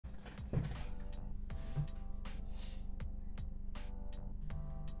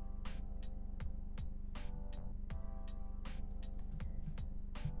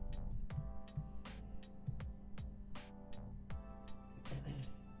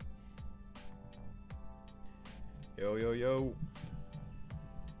Yo, yo, yo.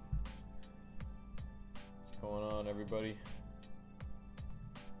 What's going on, everybody?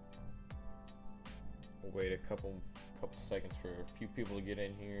 We'll wait a couple seconds for a few people to get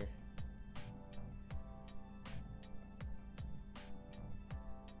in here.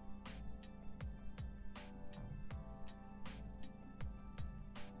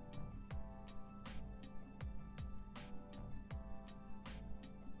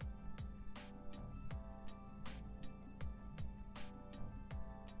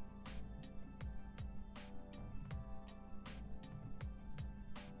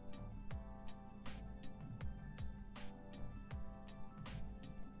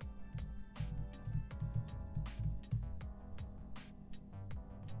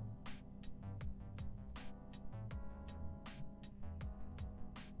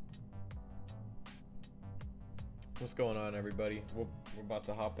 What's going on, everybody? We're about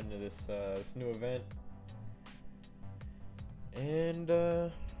to hop into this this new event, and I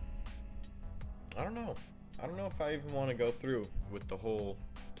don't know if I even want to go through with the whole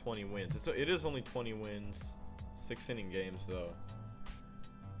 20 wins. It is only 20 wins, 6-inning games though,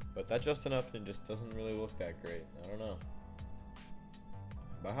 but that Justin Upton just doesn't really look that great. I don't know.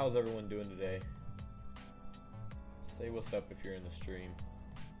 But how's everyone doing today? Say what's up if you're in the stream.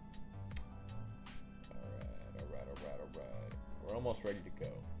 We're almost ready to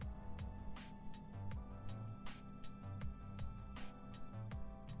go.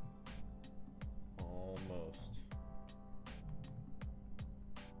 Almost.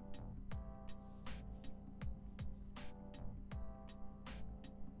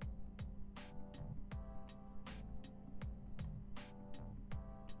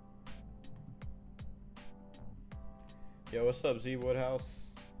 Yo, what's up, Z Woodhouse?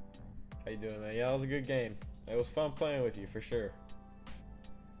 How you doing, man? Yeah, that was a good game. It was fun playing with you, for sure.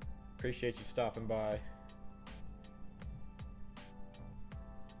 Appreciate you stopping by.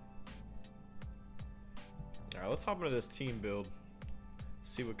 Alright, let's hop into this team build.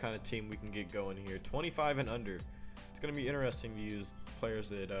 See what kind of team we can get going here. 25 and under. It's going to be interesting to use players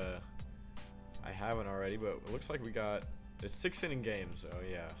that I haven't already, but it looks like we got... It's 6-inning games, oh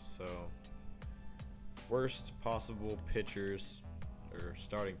yeah. So, worst possible pitchers, or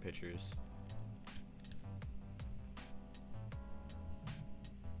starting pitchers.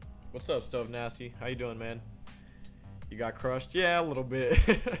 What's up, Stove Nasty? How you doing, man? You got crushed? Yeah, a little bit.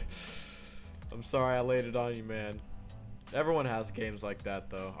 I'm sorry I laid it on you, man. Everyone has games like that,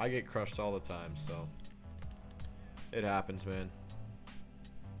 though. I get crushed all the time, so it happens, man.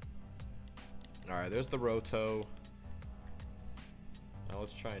 Alright, there's the Roto. Now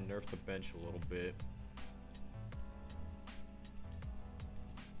let's try and nerf the bench a little bit.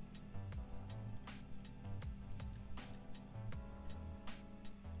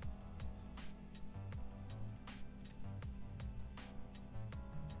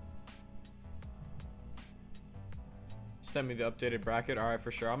 Send me the updated bracket. Alright,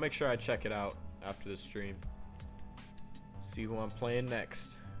 for sure. I'll make sure I check it out after this stream. See who I'm playing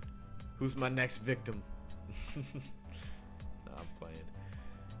next. Who's my next victim? No, I'm playing.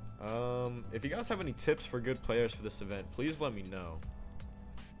 If you guys have any tips for good players for this event, please let me know.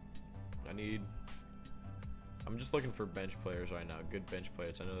 I'm just looking for bench players right now. Good bench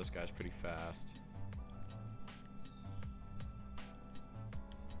players. I know this guy's pretty fast.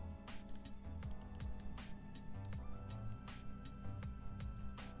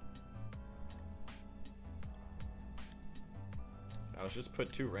 Let's just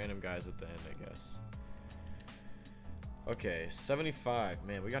put two random guys at the end, I guess. Okay, 75.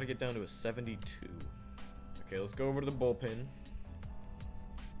 Man, we got to get down to a 72. Okay, let's go over to the bullpen.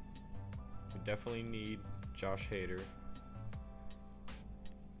 We definitely need Josh Hader.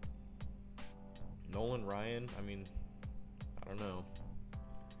 Nolan Ryan, I mean, I don't know.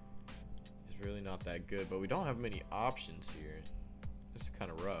 He's really not that good, but we don't have many options here. This is kind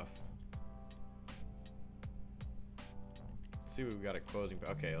of rough. See what we got at closing.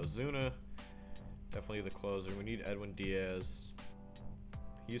 Okay, Ozuna, definitely the closer. We need Edwin Diaz,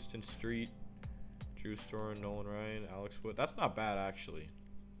 Houston Street, Drew Storen, Nolan Ryan, Alex Wood. That's not bad, actually.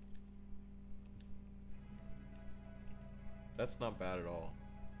 That's not bad at all.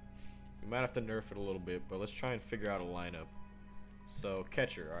 We might have to nerf it a little bit, but let's try and figure out a lineup. So,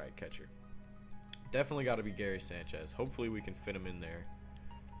 catcher. All right, catcher. Definitely got to be Gary Sanchez. Hopefully we can fit him in there.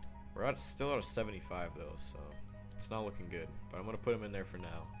 We're still at a 75, though, so... It's not looking good, but I'm going to put him in there for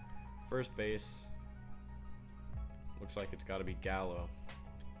now. First base. Looks like it's got to be Gallo.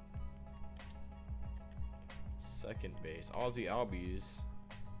 Second base. Ozzy Albies.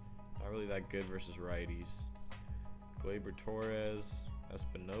 Not really that good versus righties. Gleyber Torres.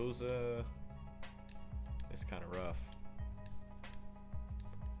 Espinoza. It's kind of rough.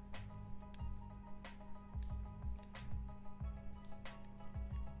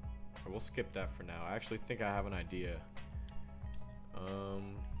 We'll skip that for now. I actually think I have an idea.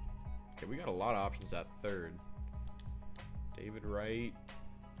 Okay, we got a lot of options at third. David Wright.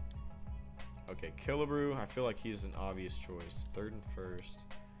 Okay, Killebrew. I feel like he's an obvious choice. Third and first.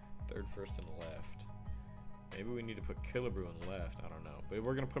 Third, first, and left. Maybe we need to put Killebrew in left. I don't know. But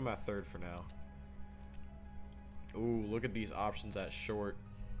we're going to put him at third for now. Ooh, look at these options at short.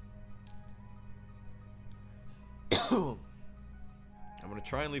 I'm going to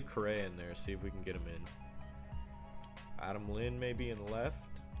try and leave Correa in there. See if we can get him in. Adam Lynn maybe in left.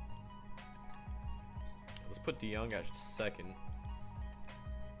 Let's put DeYoung at second.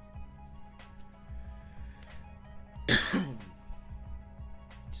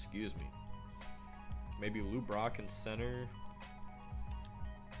 Excuse me. Maybe Lou Brock in center.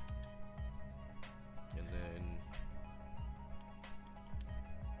 And then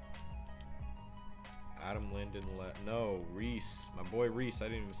Adam Linden left. No, Reese. My boy Reese. I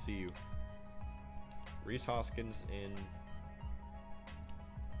didn't even see you. Reese Hoskins in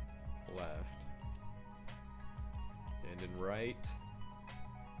left. And in right.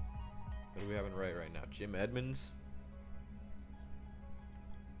 What do we have in right now? Jim Edmonds.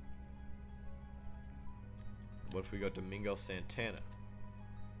 What if we go Domingo Santana?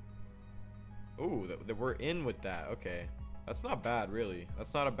 Ooh, we're in with that. Okay. That's not bad, really.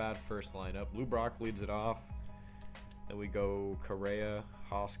 That's not a bad first lineup. Lou Brock leads it off. Then we go Correa,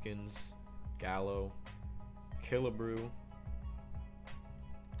 Hoskins, Gallo, Killebrew,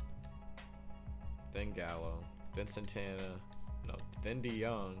 then Gallo, then Santana, no, then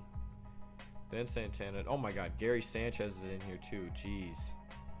DeYoung, then Santana. Oh my God, Gary Sanchez is in here too. Jeez.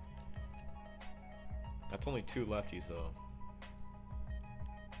 That's only two lefties though.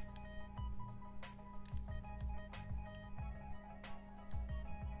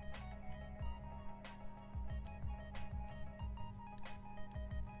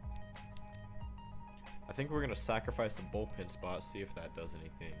 I think we're gonna sacrifice the bullpen spot, see if that does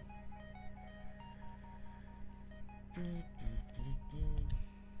anything.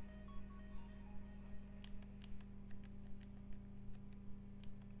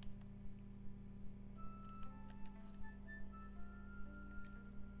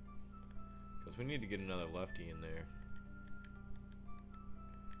 Because we need to get another lefty in there.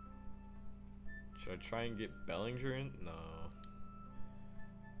 Should I try and get Bellinger in? No.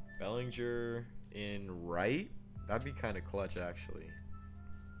 Bellinger in right? That'd be kind of clutch, actually.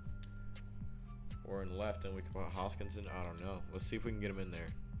 Or in left, and we can put Hoskins in. I don't know. Let's see if we can get him in there.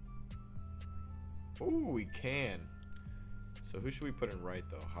 Ooh, we can. So who should we put in right,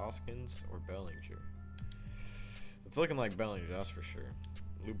 though? Hoskins or Bellinger? It's looking like Bellinger, that's for sure.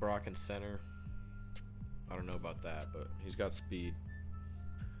 Lou Brock in center. I don't know about that, but he's got speed.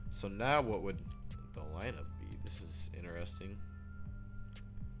 So now what would the lineup be? This is interesting.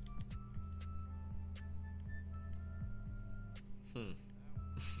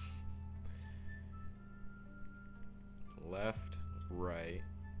 Left, right.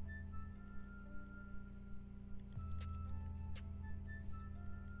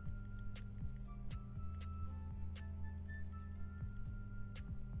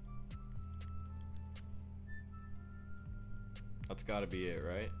 That's got to be it,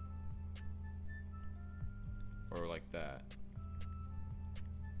 right? Or like that.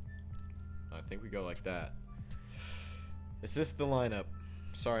 I think we go like that. Is this the lineup?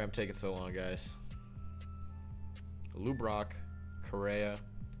 Sorry I'm taking so long, guys. Lou Brock, Correa,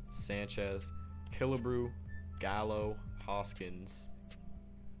 Sanchez, Killebrew, Gallo, Hoskins,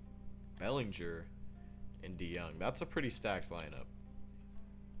 Bellinger, and DeYoung. That's a pretty stacked lineup.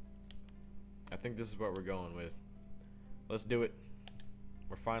 I think this is what we're going with. Let's do it.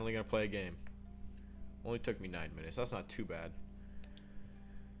 We're finally going to play a game. Only took me 9 minutes. That's not too bad.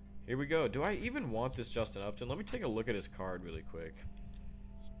 Here we go. Do I even want this Justin Upton? Let me take a look at his card really quick.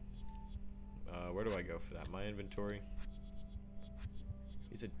 Where do I go for that? My inventory.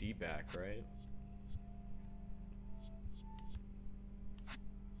 He's a D-back, right?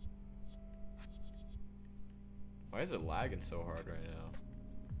 Why is it lagging so hard right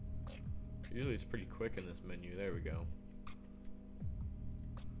now? Usually it's pretty quick in this menu. There we go.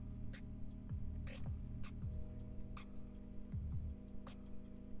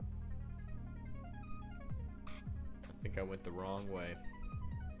 I think I went the wrong way.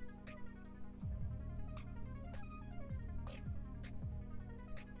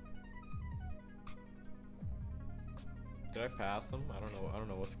 Did I pass him? I don't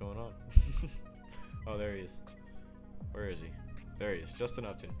know what's going on. Oh, there he is. Where is he? There he is. Justin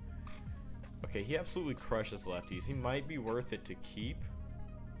Upton. Okay, he absolutely crushes lefties. He might be worth it to keep.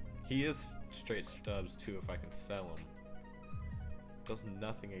 He is straight stubs too if I can sell him. Does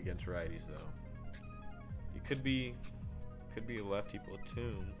nothing against righties though. He could be a lefty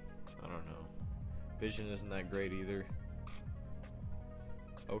platoon. I don't know. Vision isn't that great either.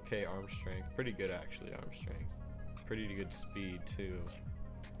 Okay, arm strength. Pretty good actually, arm strength. Pretty good speed too.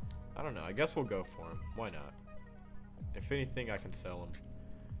 I don't know. I guess we'll go for him. Why not? If anything, I can sell him.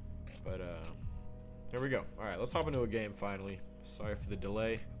 But here we go. All right, let's hop into a game finally. Sorry for the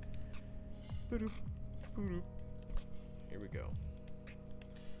delay. Here we go.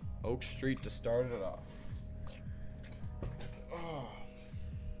 Oak Street to start it off. Oh.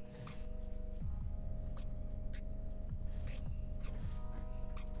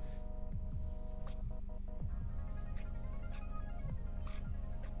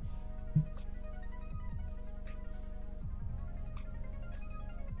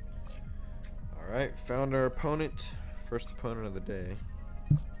 Alright, found our opponent. First opponent of the day.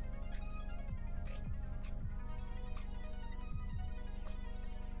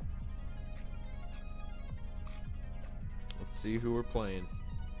 Let's see who we're playing.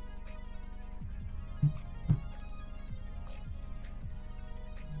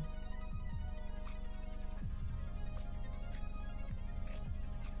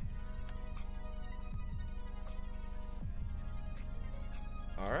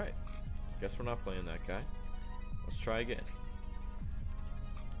 Alright. Guess we're not playing that guy. Let's try again.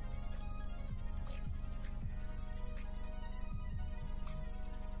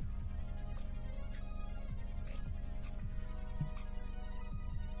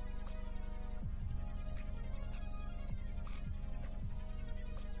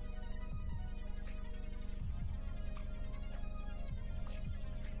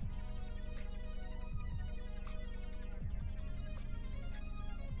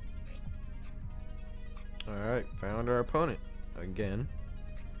 Alright, found our opponent again.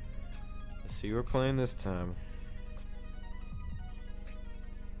 Let's see who we're playing this time.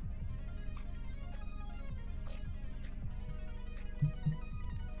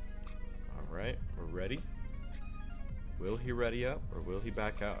 Alright, we're ready. Will he ready up or will he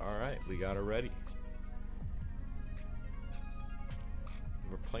back out? Alright, we got her ready.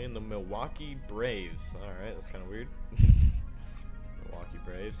 We're playing the Milwaukee Braves. Alright, that's kind of weird. Milwaukee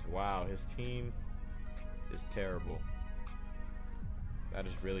Braves. Wow, his team is terrible. That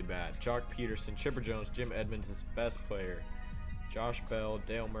is really bad. Jock Peterson, Chipper Jones, Jim Edmonds, his best player. Josh Bell,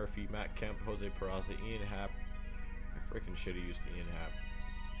 Dale Murphy, Matt Kemp, Jose Peraza, Ian Happ. I freaking should have used Ian Happ.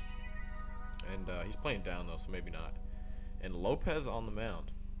 And he's playing down though, so maybe not. And Lopez on the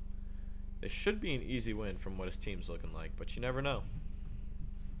mound. This should be an easy win from what his team's looking like, but you never know.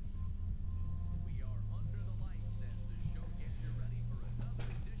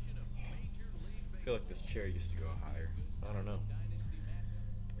 I feel like this chair used to go higher. I don't know.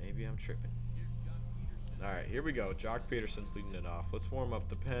 Maybe I'm tripping. Alright, here we go. Jock Peterson's leading it off. Let's warm up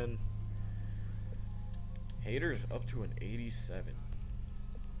the pen. Hader's up to an 87.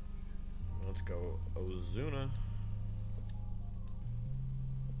 Let's go Ozuna.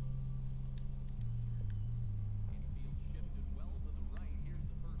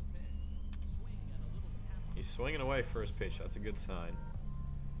 He's swinging away first pitch. That's a good sign.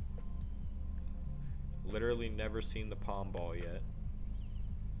 Literally never seen the palm ball yet.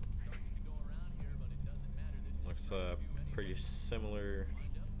 Looks pretty similar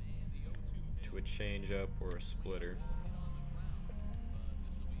to a changeup or a splitter.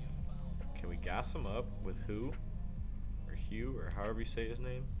 Can we gas him up with who? Or Hugh, or however you say his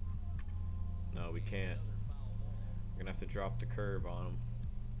name? No, we can't. We're gonna have to drop the curve on him.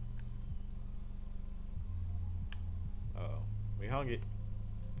 Uh-oh. We hung it.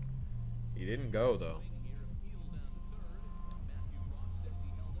 He didn't go though.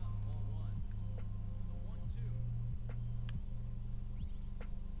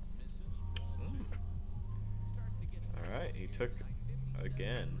 Alright, he took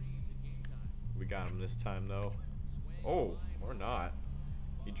again. We got him this time though. Oh, or not.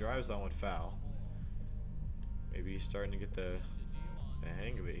 He drives that one foul. Maybe he's starting to get the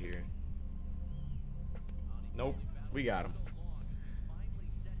hang of it here. Nope, we got him.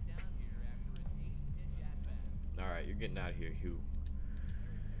 Alright, you're getting out of here, Hugh.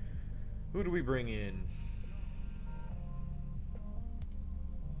 Who do we bring in?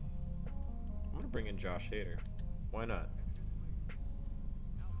 I'm gonna bring in Josh Hader. Why not?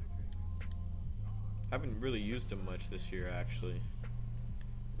 I haven't really used him much this year, actually.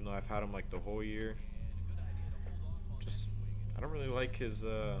 Even though I've had him like the whole year. Just, I don't really like his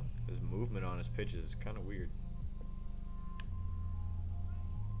movement on his pitches. It's kind of weird.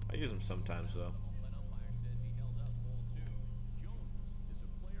 I use him sometimes though.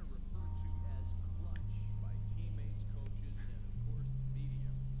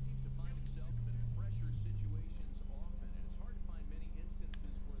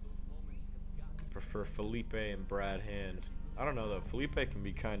 Prefer Felipe and Brad Hand. I don't know though. Felipe can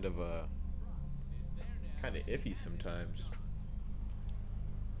be kind of iffy sometimes.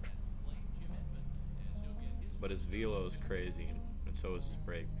 But his velo is crazy, and so is his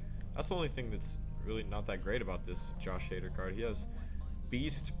break. That's the only thing that's really not that great about this Josh Hader card. He has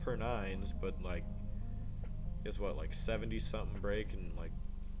beast per 9s, but like he has what, like 70 something break and like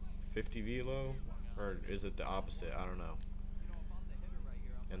 50 velo, or is it the opposite? I don't know.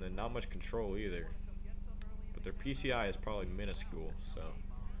 And then not much control either. But their PCI is probably minuscule, so.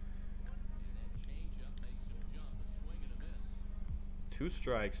 2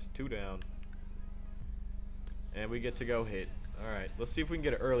 strikes, 2 down. And we get to go hit. Alright, let's see if we can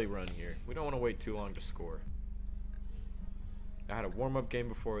get an early run here. We don't want to wait too long to score. I had a warm-up game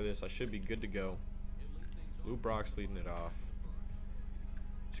before this. I should be good to go. Lou Brock's leading it off.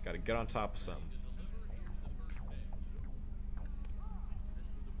 Just got to get on top of something.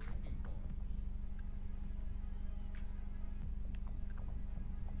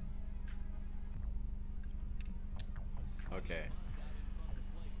 Okay.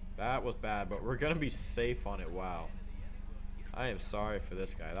 That was bad, but we're going to be safe on it. Wow. I am sorry for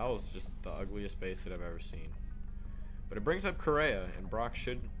this guy. That was just the ugliest base hit I've ever seen. But it brings up Correa, and Brock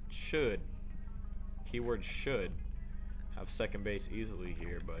should, keyword should, have second base easily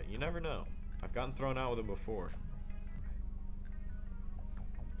here, but you never know. I've gotten thrown out with him before.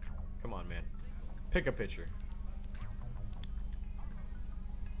 Come on, man. Pick a pitcher.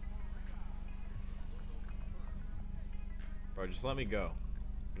 Bro, just let me go.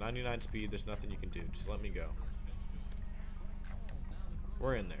 99 speed, there's nothing you can do. Just let me go.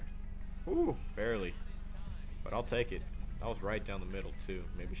 We're in there. Ooh, barely. But I'll take it. That was right down the middle, too.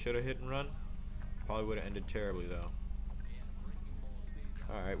 Maybe should have hit and run. Probably would have ended terribly, though.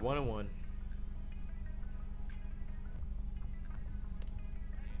 Alright, 1-1.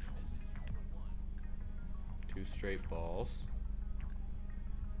 Two straight balls.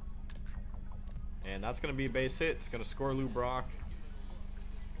 And that's going to be a base hit. It's going to score Lou Brock.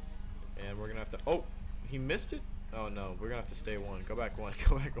 And we're going to have to... Oh, he missed it? Oh, no. We're going to have to stay 1. Go back 1.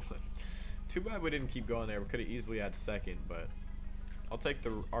 Go back 1. Too bad we didn't keep going there. We could have easily had second, but I'll take the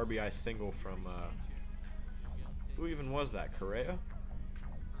RBI single from... who even was that? Correa?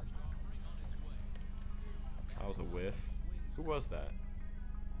 That was a whiff. Who was that?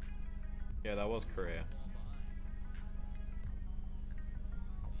 Yeah, that was Correa.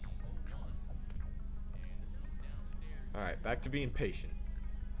 Alright, back to being patient.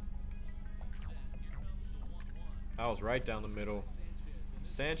 I was right down the middle.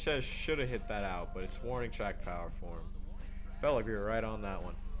 Sanchez should have hit that out, but it's warning track power for him. Felt like we were right on that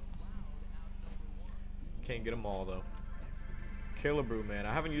one. Can't get them all, though. Killebrew, man.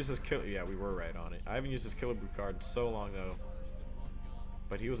 I haven't used this yeah, we were right on it. I haven't used this Killebrew card in so long, though.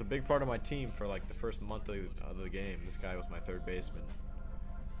 But he was a big part of my team for, like, the first month of the game. This guy was my third baseman.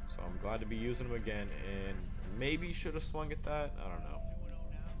 So I'm glad to be using him again, and maybe should have swung at that. I don't know.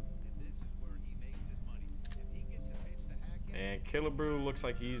 And Killebrew looks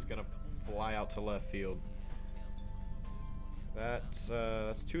like he's gonna fly out to left field. That's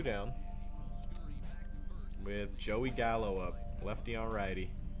 2 down. With Joey Gallo up, lefty on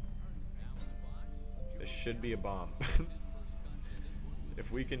righty. This should be a bomb. If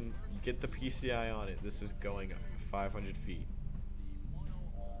we can get the PCI on it, this is going 500 feet.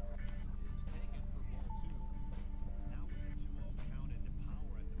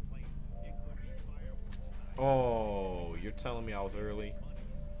 Oh, you're telling me I was early?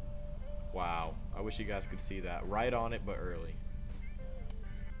 Wow. I wish you guys could see that. Right on it, but early.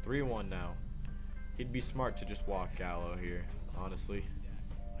 3-1 now. He'd be smart to just walk Gallo here, honestly.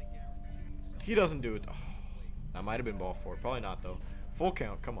 He doesn't do it. Oh, that might have been ball 4. Probably not, though. Full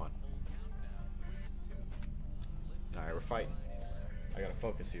count. Come on. All right, we're fighting. I got to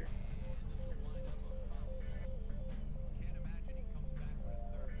focus here.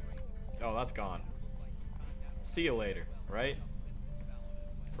 Oh, that's gone. See you later, right?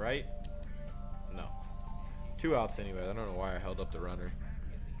 Right? No. 2 outs anyway. I don't know why I held up the runner.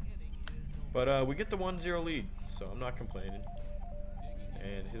 But we get the 1-0 lead, so I'm not complaining.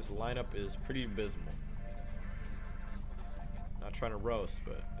 And his lineup is pretty abysmal. Not trying to roast,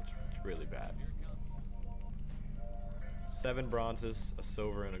 but it's really bad. 7 bronzes, a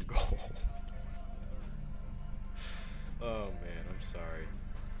silver, and a gold. Oh, man, I'm sorry.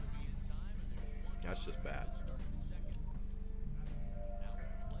 That's just bad.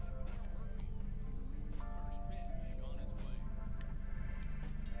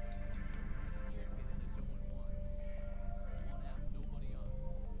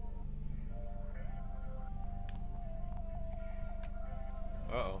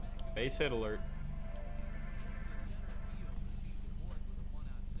 Uh-oh. Base hit alert.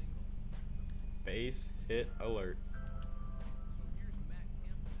 Base hit alert.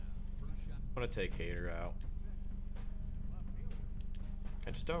 I'm gonna take Hater out.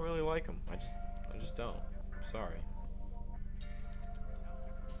 I just don't really like him. I just don't. I'm sorry.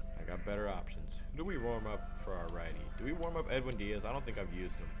 I got better options. Who do we warm up for our righty? Do we warm up Edwin Diaz? I don't think I've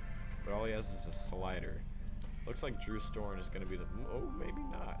used him. But all he has is a slider. Looks like Drew Storen is going to be the... Oh, maybe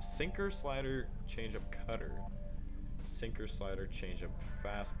not. Sinker, slider, changeup, cutter. Sinker, slider, changeup,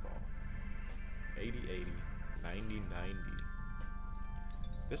 fastball. 80-80. 90-90.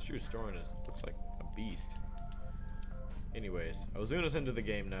 This Drew Storen looks like a beast. Anyways, Ozuna's into the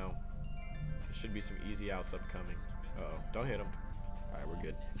game now. There should be some easy outs upcoming. Uh-oh. Don't hit him. Alright, we're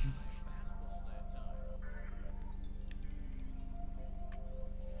good.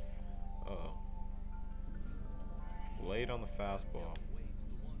 Uh-oh. Late on the fastball.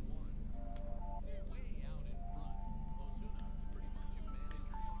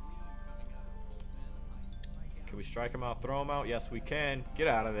 Can we strike him out, throw him out? Yes, we can. Get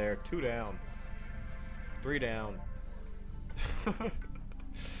out of there. 2 down. 3 down.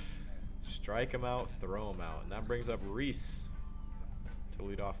 Strike him out, throw him out. And that brings up Reese to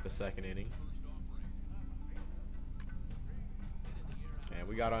lead off the second inning. And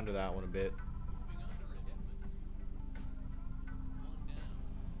we got under that one a bit.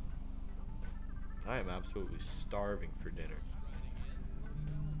 I am absolutely starving for dinner.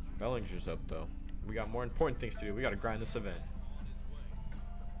 Bellinger's up though. We got more important things to do. We got to grind this event.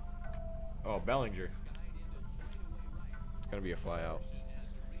 Oh, Bellinger. It's going to be a fly out.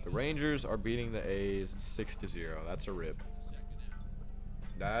 The Rangers are beating the A's 6-0. That's a rip.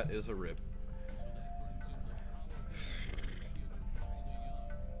 That is a rip.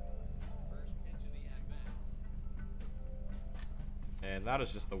 And that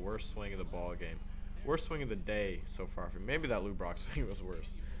is just the worst swing of the ball game. Worst swing of the day so far for me. Maybe that Lou Brock swing was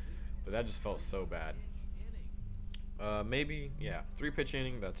worse. But that just felt so bad. Maybe, yeah. 3-pitch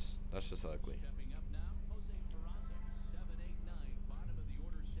inning, that's just ugly.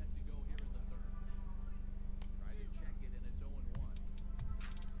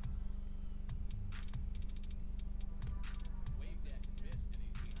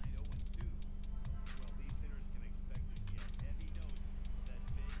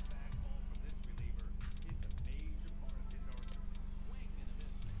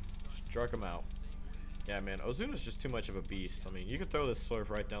 Struck him out. Yeah, man, Ozuna's just too much of a beast. I mean, you can throw this slurve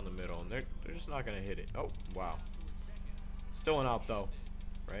right down the middle, and they're just not going to hit it. Oh, wow. Still an out, though.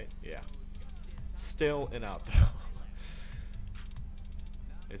 Right? Yeah. Still an out, though.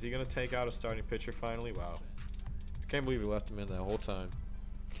 Is he going to take out a starting pitcher finally? Wow. I can't believe he left him in that whole time.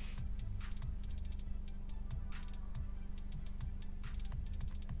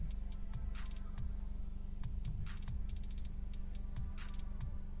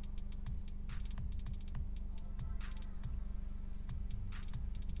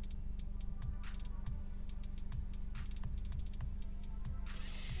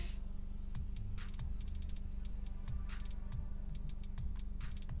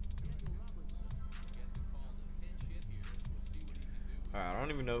 Alright, I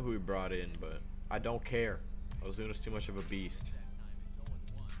don't even know who he brought in, but I don't care. Ozuna's too much of a beast.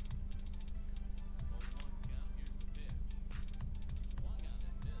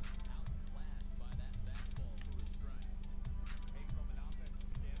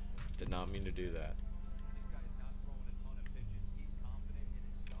 Did not mean to do that.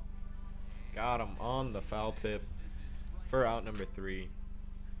 Got him on the foul tip for out number 3.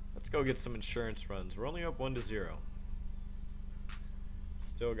 Let's go get some insurance runs. We're only up 1-0.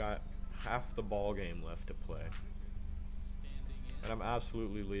 Still got half the ball game left to play. And I'm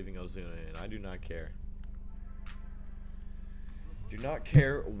absolutely leaving Ozuna in. I do not care. Do not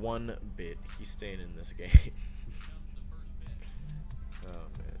care one bit. He's staying in this game. Oh,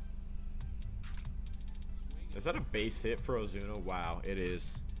 man. Is that a base hit for Ozuna? Wow, it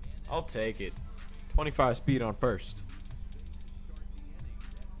is. I'll take it. 25 speed on first.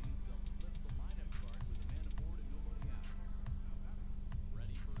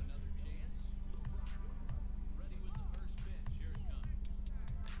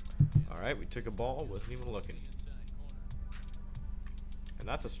 Alright, we took a ball, wasn't even looking. And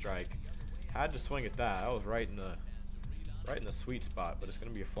that's a strike. Had to swing at that. That was right in the sweet spot, but it's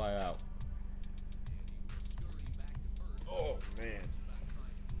gonna be a fly out. Oh man.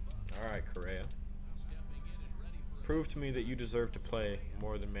 Alright, Correa. Prove to me that you deserve to play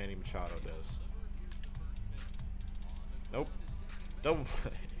more than Manny Machado does. Nope. Double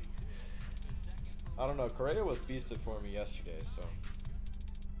play. I don't know. Correa was beasted for me yesterday, so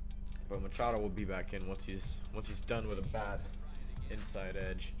But Machado will be back in once he's done with a bad inside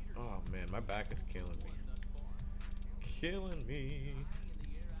edge. Oh man, my back is killing me. Killing me.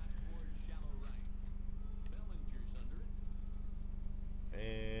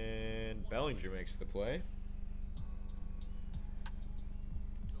 And Bellinger makes the play.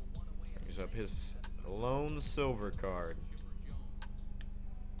 Brings up his lone silver card.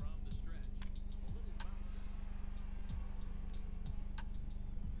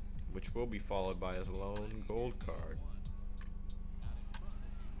 Which will be followed by his lone gold card.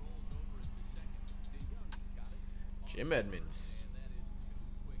 Jim Edmonds,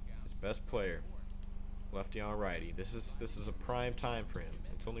 his best player, lefty on righty. This is a prime time for him.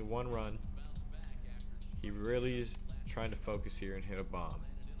 It's only one run. He really is trying to focus here and hit a bomb.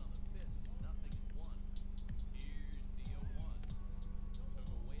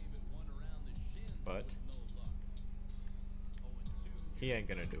 But he ain't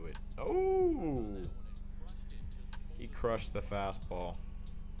gonna do it. Oh! He crushed the fastball.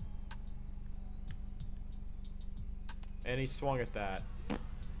 And he swung at that.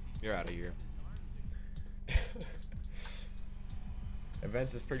 You're out of here.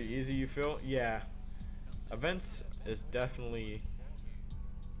 Events is pretty easy, you feel? Yeah. Events is definitely...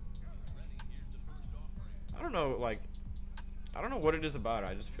 I don't know, like... I don't know what it is about it.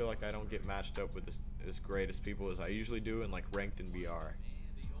 I just feel like I don't get matched up with as great as people as I usually do in like ranked and BR.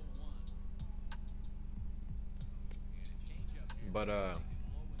 But yeah,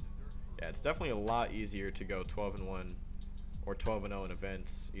 it's definitely a lot easier to go 12-1 or 12-0 in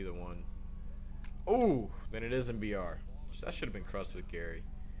events, either one. Oh, than it is in BR. That should have been crushed with Gary.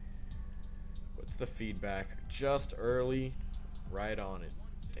 What's the feedback? Just early, right on it.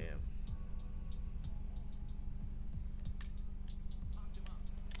 Damn.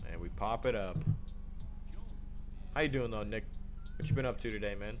 And we pop it up. How you doing though, Nick? What you been up to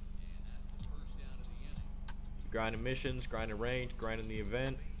today, man? Grinding missions, grinding ranked, grinding the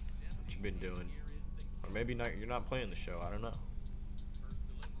event. What you been doing? Or maybe not. You're not playing the show. I don't know.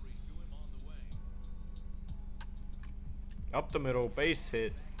 Up the middle, base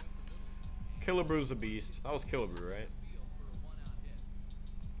hit. Killebrew's a beast. That was Killebrew, right?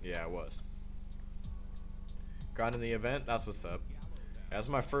 Yeah, it was. Grinding the event. That's what's up. That's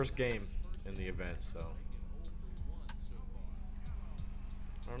my first game in the event, so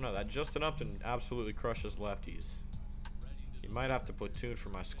I don't know. That Justin Upton absolutely crushes lefties. He might have to platoon for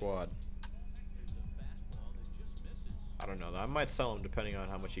my squad. I don't know. I might sell him depending on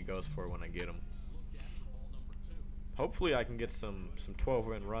how much he goes for when I get him. Hopefully I can get some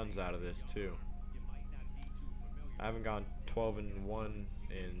 12-win runs out of this too. I haven't gone 12-1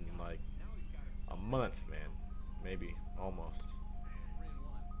 in like a month, man. Maybe almost.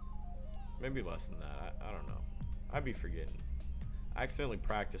 Maybe less than that. I don't know. I'd be forgetting. I accidentally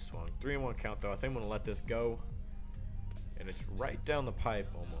practice swung. 3-1 count though. I think I'm gonna let this go. And it's right down the pipe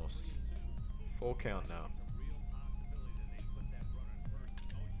almost. Full count now.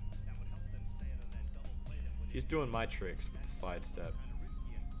 He's doing my tricks with the slide step.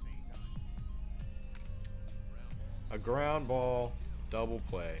 A ground ball, double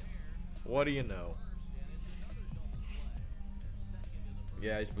play. What do you know?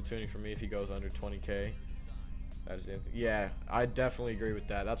 Yeah, he's platooning for me if he goes under 20K. That is yeah, I definitely agree with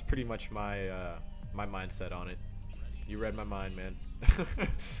that. That's pretty much my my mindset on it. You read my mind, man.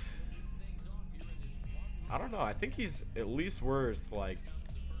 I don't know. I think he's at least worth like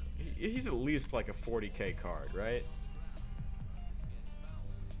he's at least like a 40K card, right?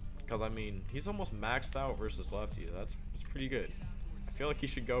 Because I mean, he's almost maxed out versus lefty. That's pretty good. I feel like he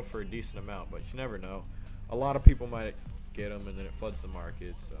should go for a decent amount, but you never know. A lot of people might get him, and then it floods the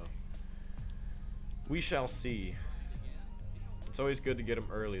market. So we shall see. It's always good to get him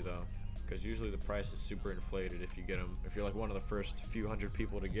early though, because usually the price is super inflated if you get him. If you're like one of the first few hundred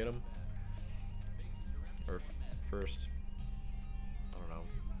people to get him, or first, I don't know,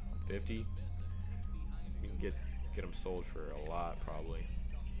 50. You can get them sold for a lot probably.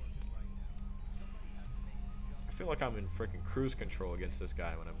 I feel like I'm in freaking cruise control against this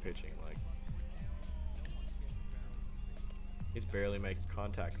guy when I'm pitching. Like, he's barely making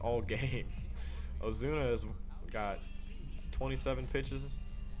contact all game. Ozuna has got 27 pitches.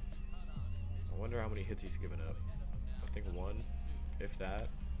 I wonder how many hits he's given up. I think one, if that.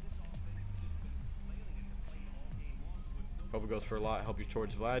 Hope it goes for a lot. Help you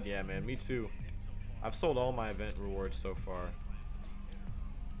towards Vlad. Yeah, man, me too. I've sold all my event rewards so far.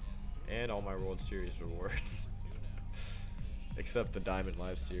 And all my World Series rewards. Except the Diamond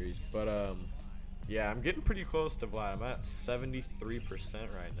Live Series. But, yeah, I'm getting pretty close to Vlad. I'm at 73%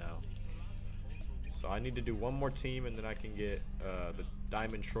 right now. So I need to do one more team, and then I can get the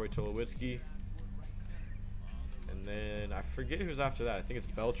Diamond Troy Tulowitzki. And then I forget who's after that. I think it's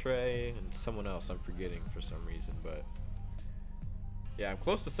Beltre and someone else I'm forgetting for some reason. But yeah, I'm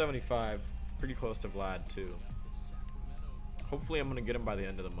close to 75. Pretty close to Vlad too. Hopefully I'm going to get him by the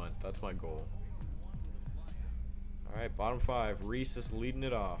end of the month. That's my goal. Alright, bottom 5. Reese is leading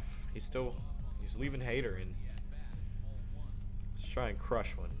it off. He's leaving Hater in. Let's try and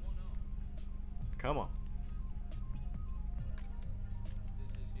crush one. Come on.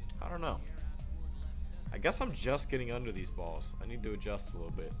 I don't know. I guess I'm just getting under these balls. I need to adjust a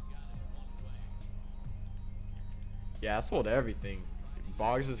little bit. Yeah, I sold everything.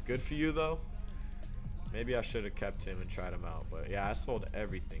 Boggs is good for you, though. Maybe I should have kept him and tried him out. But, yeah, I sold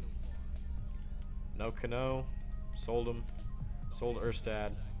everything. No Cano. Sold him. Sold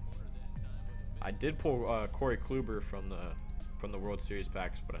Erstad. I did pull Corey Kluber from the World Series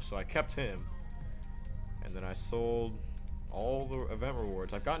packs, but so I kept him. And then I sold all the event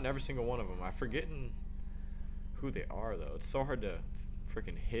rewards. I've gotten every single one of them. I'm forgetting who they are, though. It's so hard to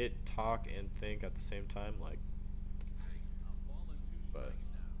freaking hit, talk, and think at the same time. Like, but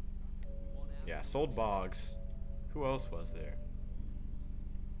yeah, sold Boggs. Who else was there?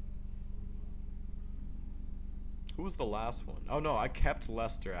 Who was the last one? Oh no, I kept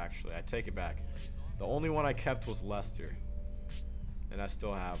Lester. Actually, I take it back. The only one I kept was Lester, and I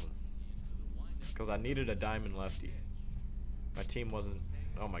still have him because I needed a diamond lefty. My team wasn't.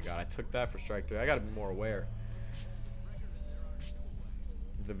 Oh my god, I took that for strike 3. I gotta be more aware.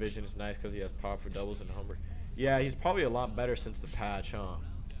 The vision is nice because he has power for doubles and homer. Yeah, he's probably a lot better since the patch, huh?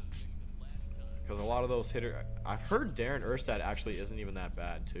 Because a lot of those hitters, I've heard Darren Erstad actually isn't even that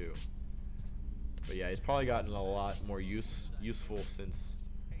bad too. But yeah, he's probably gotten a lot more useful since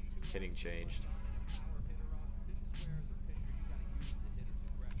hitting changed.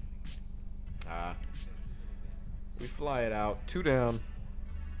 We fly it out. 2 down.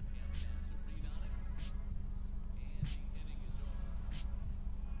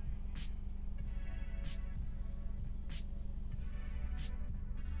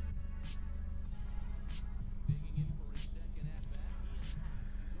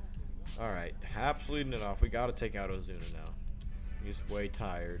 Alright, Hap's leading it off. We gotta take out Ozuna now. He's way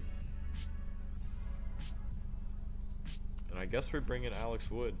tired. And I guess we bring in Alex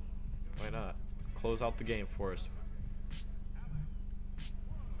Wood. Why not? Close out the game for us.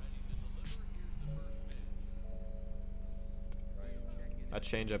 That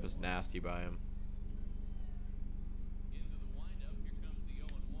changeup is nasty by him.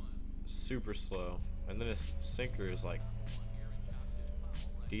 Super slow. And then his sinker is like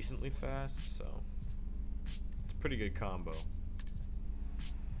decently fast, so it's a pretty good combo.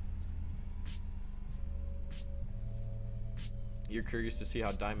 You're curious to see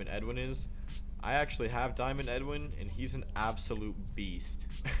how Diamond Edwin is? I actually have Diamond Edwin, and he's an absolute beast.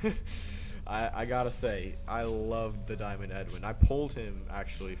 I gotta say, I loved the Diamond Edwin. I pulled him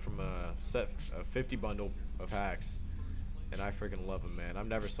actually from a 50 bundle of hacks, and I freaking love him, man. I'm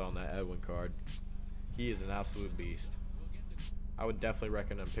never selling that Edwin card. He is an absolute beast. I would definitely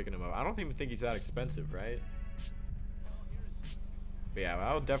recommend picking him up. I don't even think he's that expensive, right? But yeah,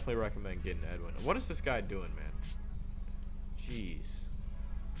 I would definitely recommend getting Edwin. What is this guy doing, man? Jeez.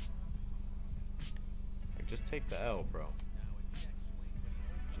 Like, just take the L, bro.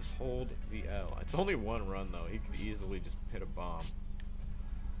 Just hold the L. It's only 1 run, though. He could easily just hit a bomb.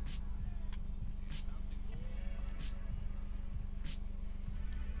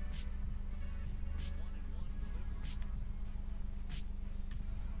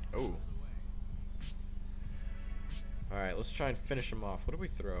 Oh. Alright, let's try and finish him off. What do we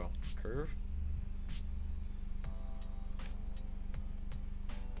throw? Curve?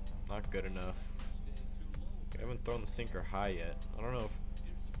 Not good enough. We haven't thrown the sinker high yet. I don't know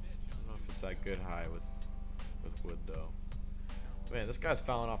if it's that good high with Wood, though. Man, this guy's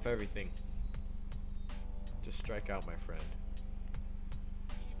fouling off everything. Just strike out, my friend.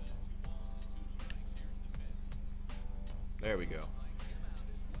 There we go.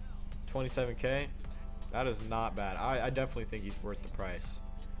 27K. That is not bad. I definitely think he's worth the price.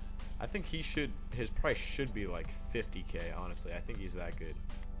 I think his price should be like 50K, honestly. I think he's that good.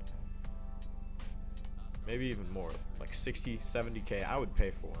 Maybe even more, like 60, 70K, I would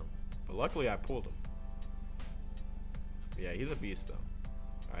pay for him. But luckily I pulled him. Yeah, he's a beast though.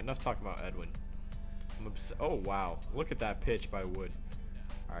 Alright, enough talking about Edwin. Oh wow, look at that pitch by Wood.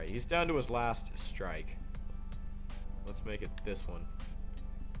 Alright, he's down to his last strike. Let's make it this one.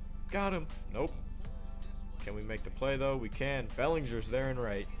 Got him. Nope. Can we make the play though? We can. Bellinger's there and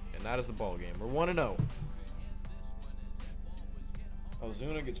right, and that is the ball game. We're 1-0.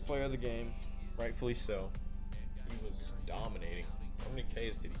 Ozuna gets player of the game. Rightfully so. He was dominating. How many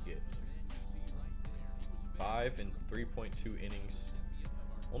Ks did he get? 5 in 3.2 innings.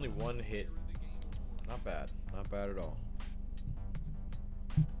 Only 1 hit. Not bad. Not bad at all.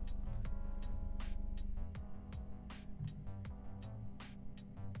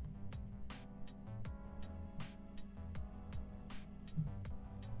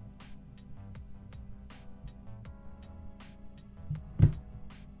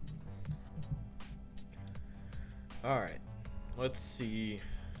 All right, let's see.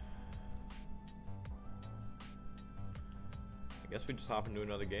 I guess we just hop into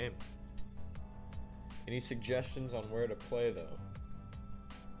another game. Any suggestions on where to play, though?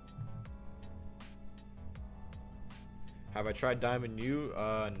 Have I tried Diamond U?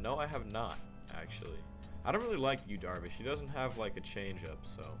 No, I have not, actually. I don't really like Yu Darvish. He doesn't have, like, a changeup,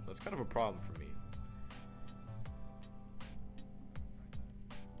 so that's kind of a problem for me.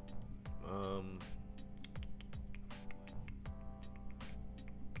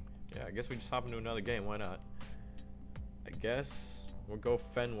 Yeah, I guess we just hop into another game. Why not? I guess we'll go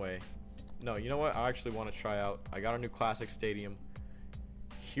Fenway. No, you know what? I actually want to try out. I got a new classic stadium.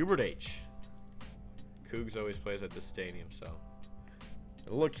 Hubert H. Cougs always plays at this stadium, so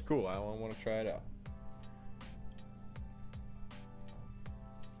it looks cool. I want to try it out.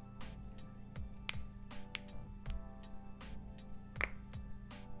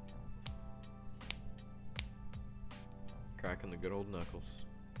 Cracking the good old knuckles.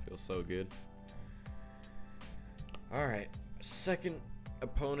 Feels so good. Alright, second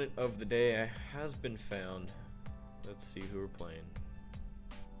opponent of the day has been found. Let's see who we're playing.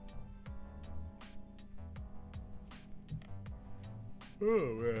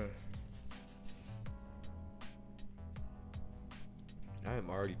 Oh man, I am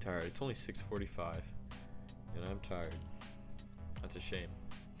already tired. It's only 6:45 and I'm tired. That's a shame.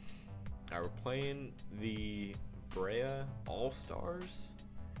 Alright, we're playing the Brea All-Stars.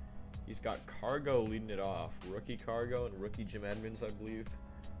 He's got Cargo leading it off. Rookie Cargo and rookie Jim Edmonds, I believe.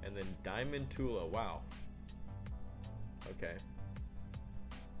 And then Diamond Tulo. Wow. Okay.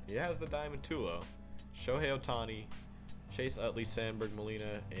 He has the Diamond Tulo. Shohei Ohtani, Chase Utley, Sandberg,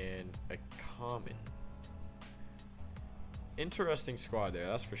 Molina, and a common. Interesting squad there,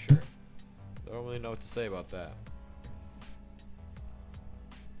 that's for sure. Don't really know what to say about that.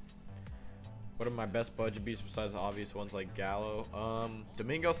 What are my best budget beats besides the obvious ones like Gallo?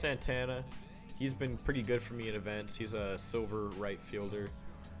 Domingo Santana. He's been pretty good for me in events. He's a silver right fielder.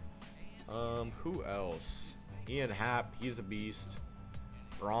 Who else? Ian Happ. He's a beast.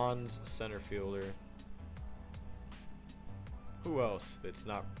 Bronze center fielder. Who else that's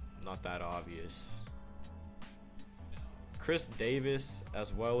not that obvious? Chris Davis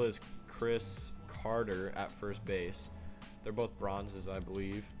as well as Chris Carter at first base. They're both bronzes, I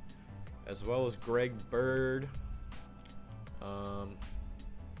believe. As well as Greg Bird.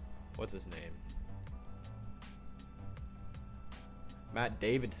 What's his name? Matt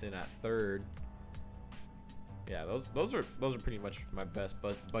Davidson at third. Yeah, those are pretty much my best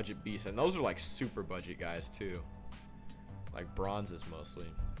budget beasts, and those are like super budget guys too, like bronzes mostly.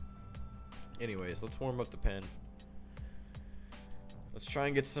 Anyways, let's warm up the pen. Let's try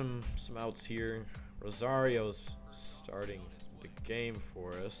and get some outs here. Rosario's starting the game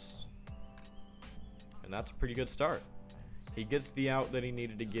for us. And that's a pretty good start. He gets the out that he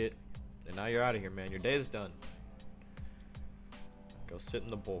needed to get. And now you're out of here, man. Your day is done. Go sit in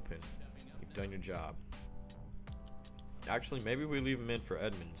the bullpen. You've done your job. Actually, maybe we leave him in for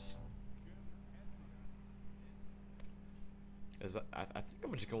Edmonds. I think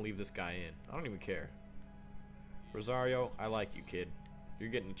I'm just going to leave this guy in. I don't even care. Rosario, I like you, kid. You're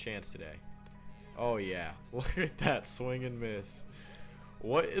getting a chance today. Oh, yeah. Look at that swing and miss.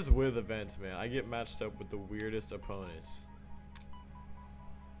 What is with events, man? I get matched up with the weirdest opponents.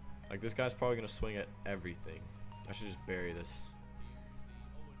 Like, this guy's probably going to swing at everything. I should just bury this.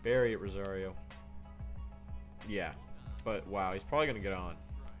 Bury it, Rosario. Yeah. But, wow, he's probably going to get on.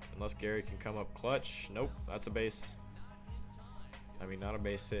 Unless Gary can come up clutch. Nope, that's a base. I mean, not a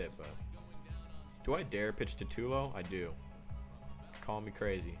base hit, but... Do I dare pitch to Tulo? I do. Call me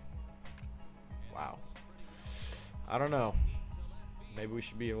crazy. Wow. I don't know. Maybe we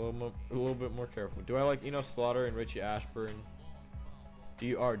should be a little bit more careful. Do I like Eno Slaughter and Richie Ashburn?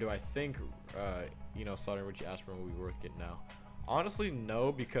 Do I think Eno Slaughter and Richie Ashburn will be worth getting now? Honestly,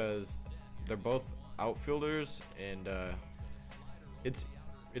 no, because they're both outfielders, and it's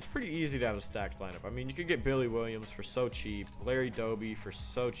pretty easy to have a stacked lineup. I mean, you could get Billy Williams for so cheap, Larry Doby for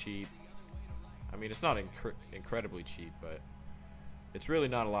so cheap. I mean, it's not incredibly cheap, but it's really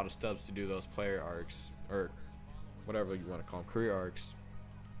not a lot of stubs to do those player arcs, or whatever you want to call them, career arcs.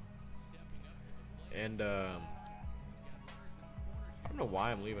 And I don't know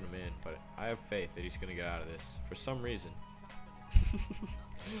why I'm leaving him in, but I have faith that he's gonna get out of this for some reason.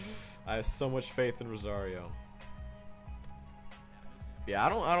 I have so much faith in Rosario. Yeah, I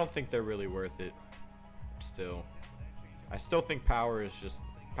don't think they're really worth it. Still, I still think power's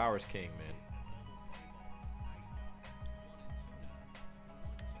king, man.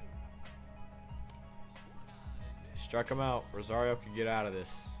 Struck him out. Rosario could get out of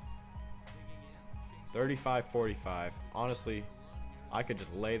this. 35-45. Honestly, I could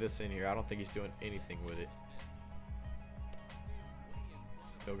just lay this in here. I don't think he's doing anything with it.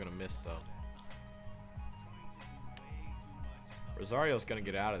 Still gonna miss though. Rosario's gonna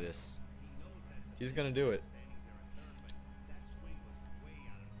get out of this. He's gonna do it.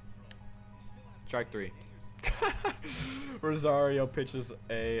 Strike 3. Rosario pitches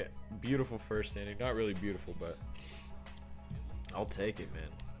a beautiful first inning. Not really beautiful, but I'll take it, man.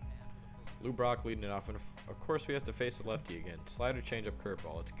 Lou Brock leading it off, and of course we have to face the lefty again. Slider, changeup,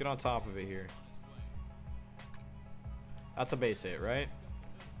 curveball. Let's get on top of it here. That's a base hit, right?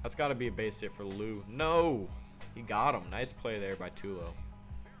 That's got to be a base hit for Lou. No! He got him. Nice play there by Tulo.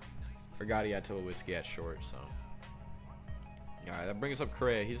 Forgot he had Tulowitzki at short, so. Alright, that brings up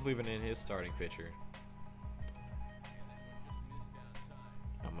Correa. He's leaving in his starting pitcher.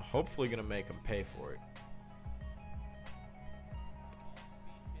 I'm hopefully going to make him pay for it.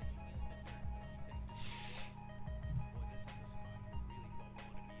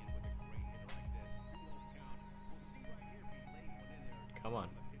 Come on.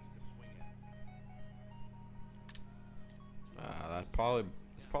 That's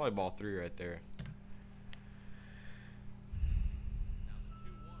probably ball 3 right there.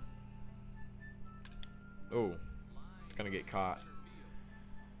 Oh, it's gonna get caught.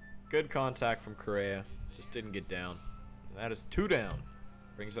 Good contact from Correa. Just didn't get down. And that is 2 down.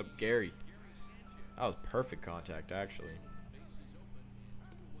 Brings up Gary. That was perfect contact, actually.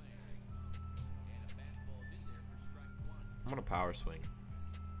 I'm gonna power swing.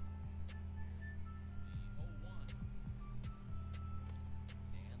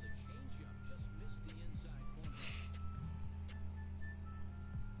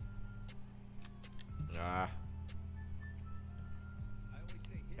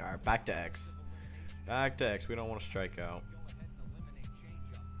 Alright, back to X. Back to X. We don't want to strike out.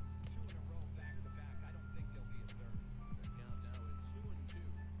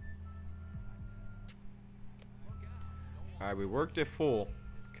 Alright, we worked it full.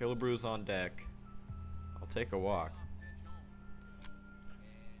 Killebrew's on deck. I'll take a walk.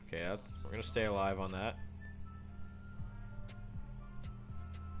 Okay, we're gonna stay alive on that.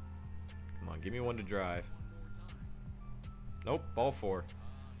 Come on, give me one to drive. Nope, ball 4.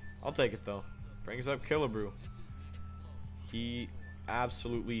 I'll take it though. Brings up Killebrew. He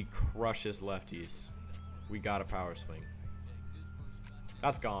absolutely crushes lefties. We got a power swing.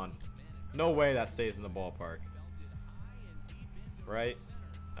 That's gone. No way that stays in the ballpark. Right?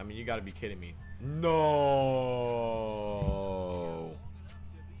 I mean, you gotta be kidding me. No.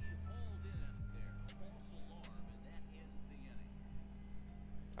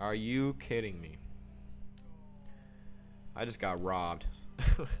 Are you kidding me? I just got robbed.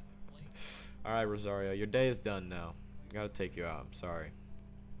 Alright, Rosario, your day is done now. I gotta take you out. I'm sorry.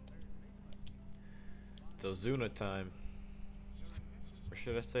 It's Ozuna time. Or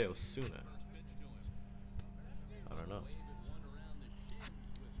should I say Osuna? I don't know.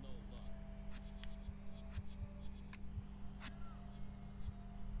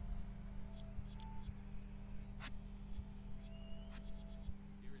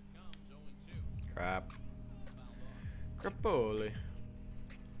 Crap. Crapoli.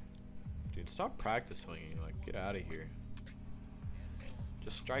 Dude, stop practice swinging. Like, get out of here.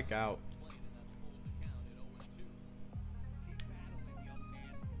 Just strike out.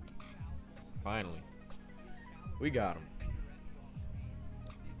 Finally. We got him.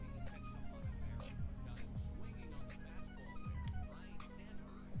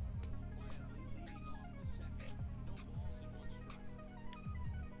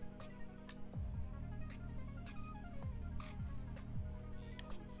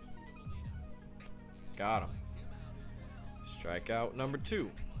 Got him. Strikeout number 2.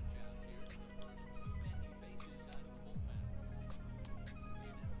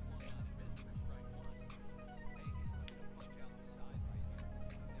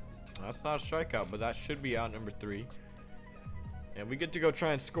 That's not a strikeout, but that should be out number 3. And we get to go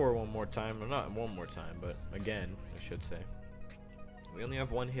try and score one more time. Well, not one more time, but again, I should say. We only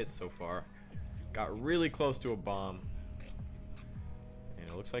have 1 hit so far. Got really close to a bomb. And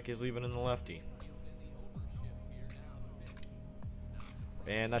it looks like he's leaving in the lefty.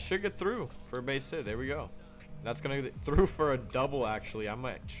 And that should get through for a base hit. There we go. That's going to get through for a double, actually. I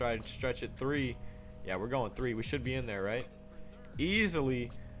might try to stretch it 3. Yeah, we're going 3. We should be in there, right? Easily.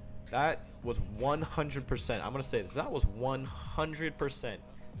 That was 100%. I'm going to say this. That was 100%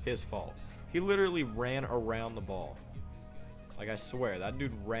 his fault. He literally ran around the ball. Like, I swear, that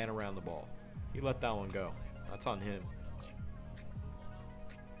dude ran around the ball. He let that one go. That's on him.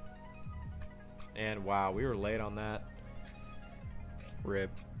 And wow, we were late on that. Rip.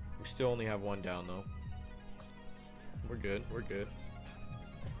 We still only have 1 down, though. We're good. We're good.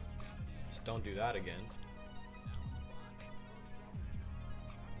 Just don't do that again.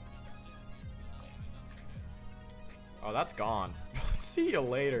 Oh, that's gone. See you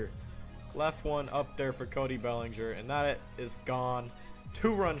later. Left one up there for Cody Bellinger, and that is gone.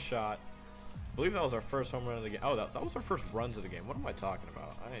 2-run shot. I believe that was our first home run of the game. Oh, that was our first runs of the game. What am I talking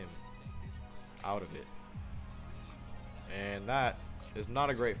about? I am out of it. And that is not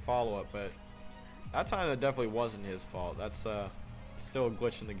a great follow-up, but that time that definitely wasn't his fault. That's still a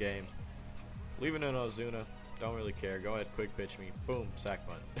glitch in the game. Leaving in Ozuna. Don't really care. Go ahead, quick pitch me. Boom, sack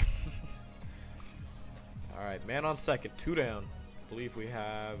bunt. All right, man on second, 2 down. I believe we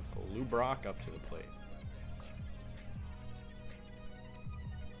have Lou Brock up to the plate.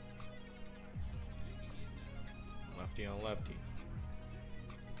 Lefty on lefty.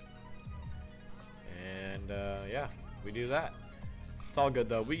 And yeah, we do that. It's all good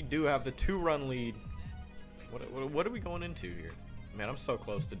though. We do have the 2-run lead. What are we going into here? Man, I'm so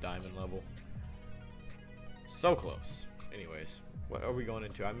close to diamond level. So close. Anyways, what are we going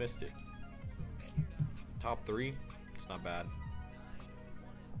into? I missed it. Top 3. It's not bad.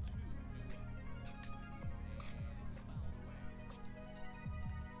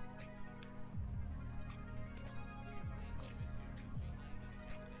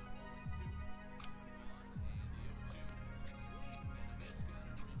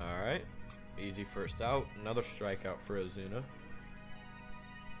 Alright, easy first out. Another strikeout for Ozuna.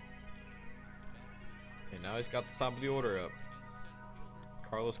 And now he's got the top of the order up.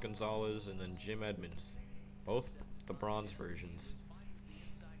 Carlos Gonzalez and then Jim Edmonds. Both the bronze versions.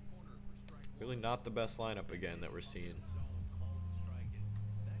 Really not the best lineup again that we're seeing.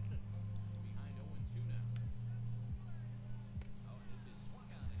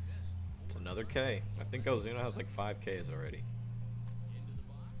 It's another K. I think Ozuna has like 5 Ks already.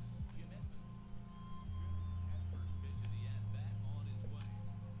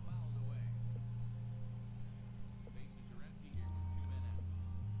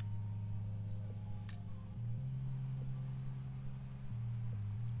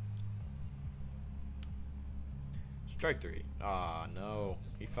 Strike 3. Ah, no.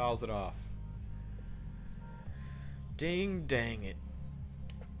 He fouls it off. Ding dang it.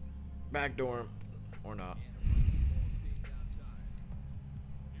 Backdoor him. Or not.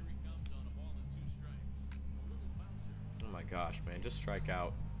 Oh my gosh, man. Just strike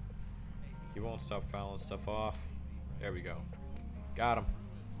out. He won't stop fouling stuff off. There we go. Got him.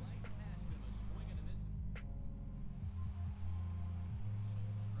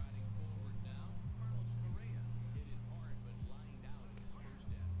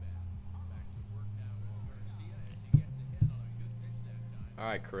 All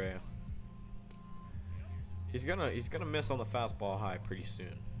right, Correa. He's gonna miss on the fastball high pretty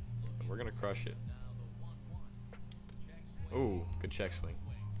soon. We're gonna crush it. Ooh, good check swing.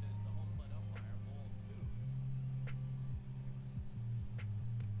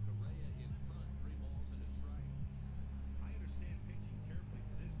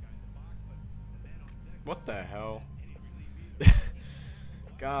 What the hell?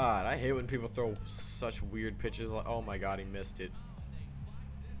 God, I hate when people throw such weird pitches. Like, oh my God, he missed it.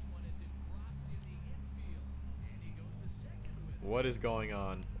 What is going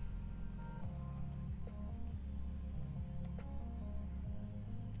on?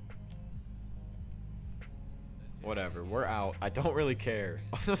 Whatever, we're out. I don't really care.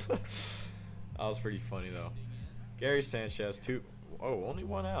 That was pretty funny though. Gary Sanchez, 2. Oh, only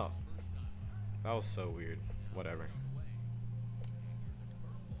 1 out. That was so weird. Whatever.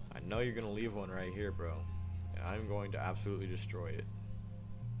 I know you're gonna leave one right here, bro. And I'm going to absolutely destroy it.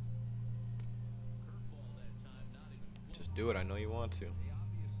 Just do it. I know you want to.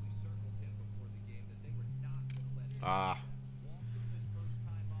 Ah.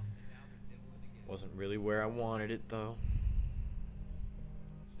 Wasn't really where I wanted it, though.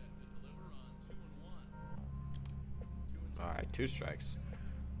 Alright, 2 strikes.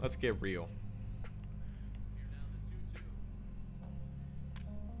 Let's get real.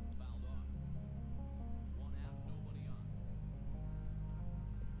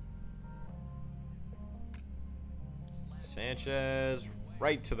 Sanchez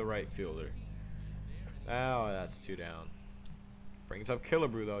right to the right fielder. Oh, that's 2 down. Brings up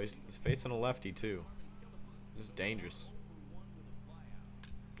Killebrew though. He's facing a lefty too. This is dangerous.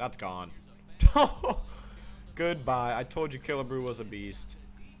 That's gone. Goodbye. I told you Killebrew was a beast.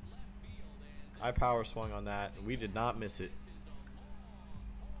 I power swung on that, and we did not miss it.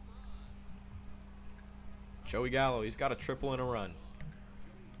 Joey Gallo, he's got a triple and a run.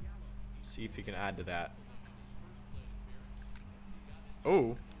 See if he can add to that.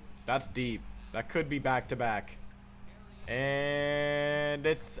 Oh, that's deep. That could be back-to-back. And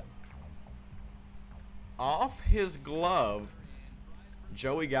it's off his glove.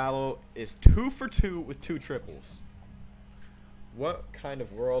 Joey Gallo is 2 for 2 with 2 triples. What kind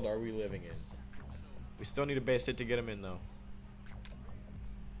of world are we living in? We still need a base hit to get him in, though.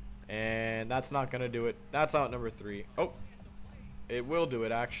 And that's not going to do it. That's out number 3. Oh, it will do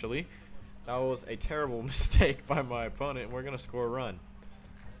it, actually. That was a terrible mistake by my opponent. We're going to score a run.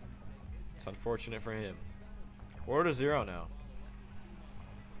 It's unfortunate for him. 4-0 now.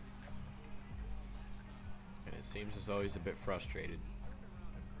 And it seems as though he's a bit frustrated.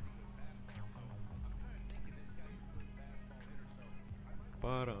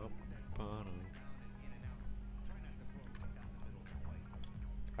 I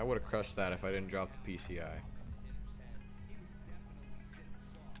would have crushed that if I didn't drop the PCI.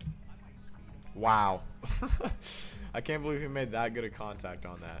 Wow. I can't believe he made that good a contact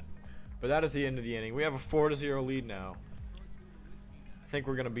on that. But that is the end of the inning. We have a 4-0 lead now. I think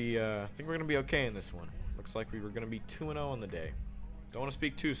we're gonna be okay in this one. Looks like we were gonna be 2-0 on the day. Don't want to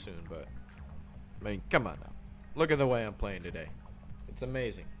speak too soon, but I mean, come on now. Look at the way I'm playing today. It's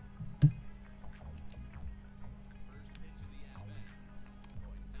amazing.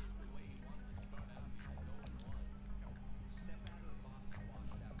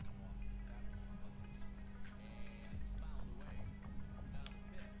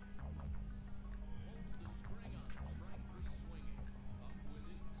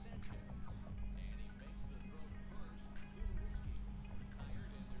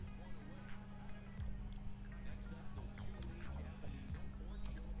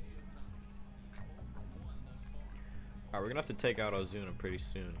 Alright, we're gonna have to take out Ozuna pretty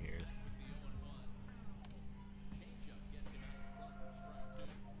soon here.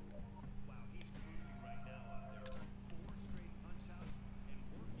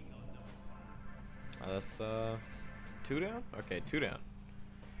 That's 2 down? Okay, 2 down.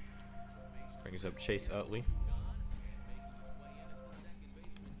 Brings up Chase Utley.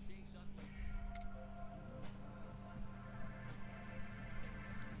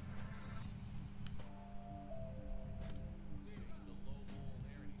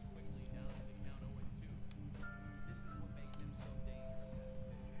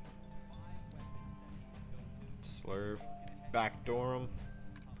 Slurve, backdoor him,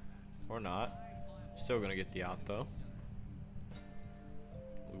 or not. Still gonna get the out though.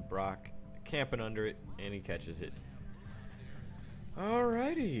 Lou Brock camping under it, and he catches it.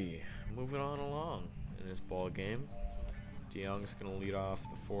 Alrighty, moving on along in this ball game. DeYoung's gonna lead off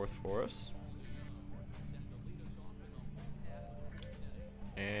the 4th for us,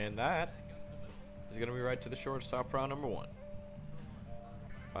 and that is gonna be right to the shortstop for round number 1.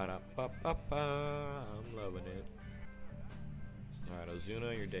 Ba-da-ba-ba-ba. I'm loving it. Alright,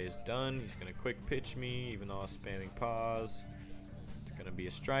 Ozuna, your day's done. He's going to quick pitch me, even though I was spamming pause. It's going to be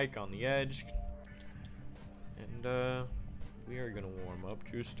a strike on the edge. And we are going to warm up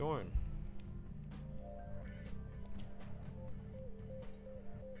Drew Storn.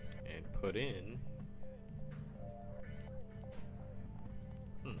 And put in...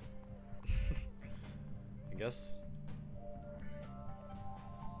 I guess...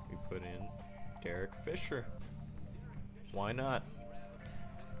 we put in Derek Fisher. Why not?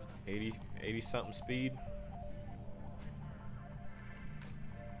 80 something speed.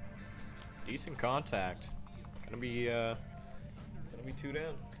 Decent contact. Gonna be 2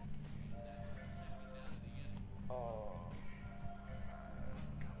 down. Oh.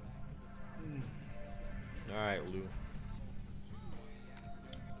 Alright, Lou.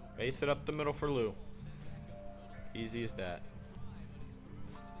 Base it up the middle for Lou. Easy as that.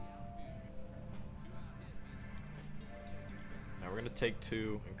 Now we're going to take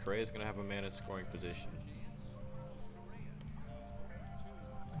 2, and Correa's going to have a man in scoring position.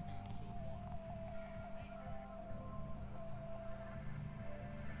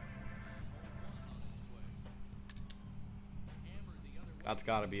 That's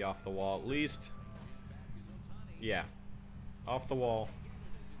got to be off the wall at least. Yeah, off the wall.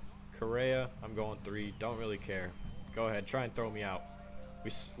 Correa, I'm going 3. Don't really care. Go ahead, try and throw me out.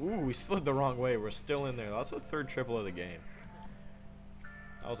 We slid the wrong way. We're still in there. That's the 3rd triple of the game.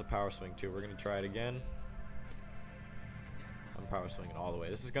 That was a power swing too. We're gonna try it again. I'm power swinging all the way.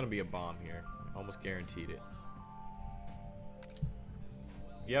 This is gonna be a bomb here. Almost guaranteed it.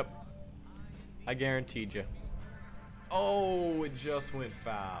 Yep. I guaranteed you. Oh, it just went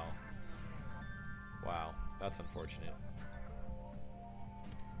foul. Wow, that's unfortunate.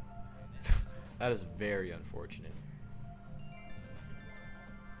 That is very unfortunate.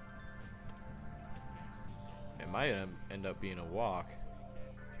 It might end up being a walk.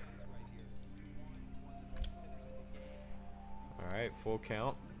 Alright, full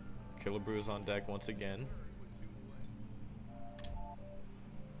count. Killer Brew's on deck once again.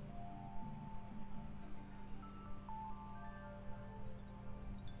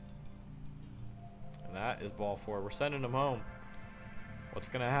 And that is ball 4. We're sending him home. What's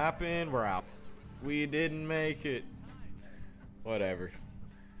gonna happen? We're out. We didn't make it. Whatever.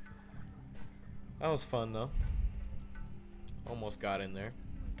 That was fun though. Almost got in there.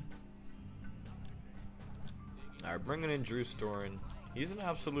 Alright, bringing in Drew Storen. He's an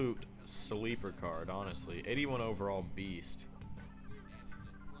absolute sleeper card, honestly. 81 overall beast.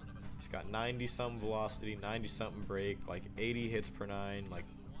 He's got 90-something velocity, 90-something break, like 80 hits per 9. Like,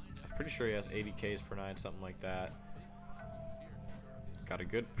 I'm pretty sure he has 80 Ks per 9, something like that. Got a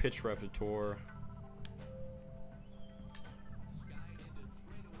good pitch repertoire.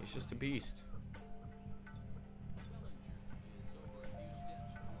 He's just a beast.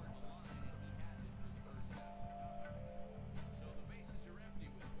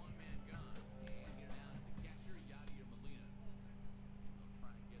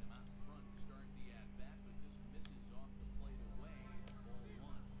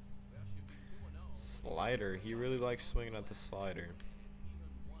 Slider. He really likes swinging at the slider.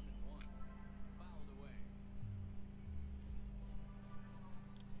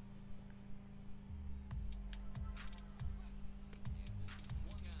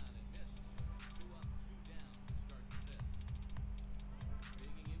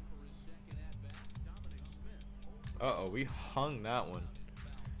 Uh-oh, we hung that one.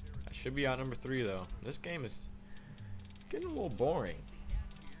 I should be out number 3, though. This game is getting a little boring.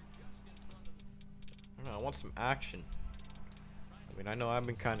 I don't know, I want some action. I mean, I know I've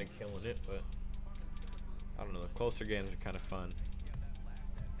been kind of killing it, but I don't know, the closer games are kind of fun.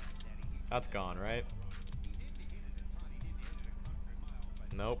 That's gone, right?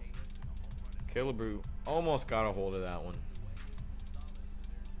 Nope. Killebrew almost got a hold of that one.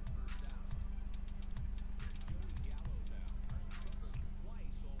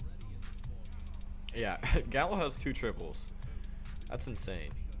 Yeah, Gallo has 2 triples. That's insane.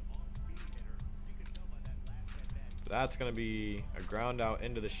 That's going to be a ground out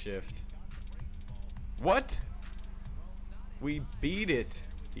into the shift. What? We beat it.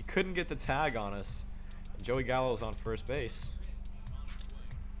 He couldn't get the tag on us. Joey Gallo's on first base.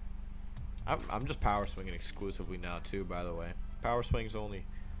 I'm just power swinging exclusively now too, by the way. Power swings only.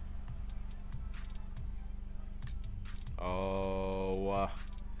 Oh,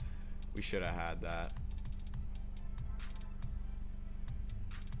 we should have had that.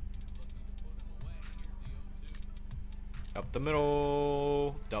 Up the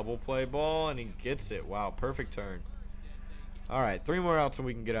middle, double play ball, and he gets it. Wow, perfect turn. All right, 3 more outs and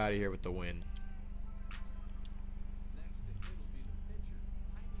we can get out of here with the win.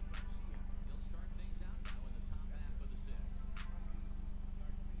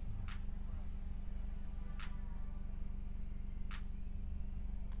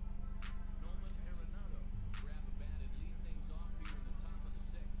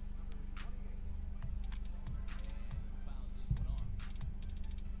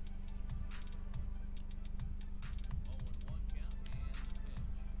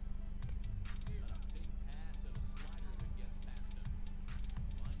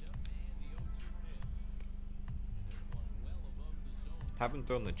 Haven't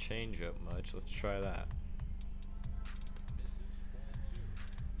thrown the change up much. Let's try that.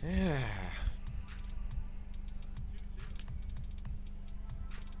 Yeah.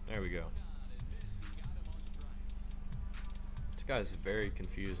 There we go. This guy is very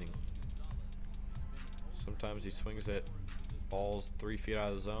confusing. Sometimes he swings at balls 3 feet out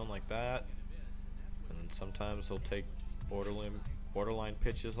of the zone like that, and then sometimes he'll take borderline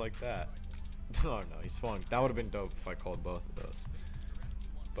pitches like that. Oh no, he swung. That would have been dope if I called both of those.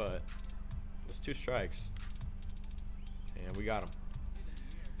 But there's 2 strikes, and we got him.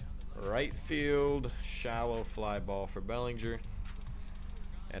 Right field, shallow fly ball for Bellinger.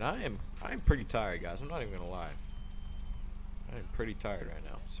 And I am pretty tired, guys. I'm not even gonna lie. I am pretty tired right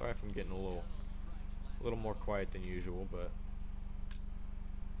now. Sorry if I'm getting a little more quiet than usual, but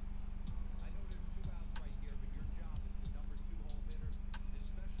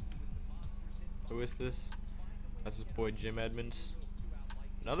Who is this? That's his boy Jim Edmonds.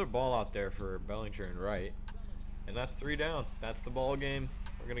 Another ball out there for Bellinger and Wright. And that's 3 down. That's the ball game.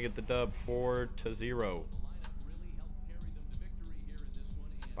 We're going to get the dub 4-0.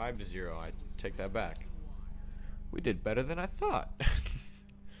 5-0. I take that back. We did better than I thought.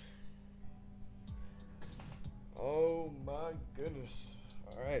 Oh my goodness.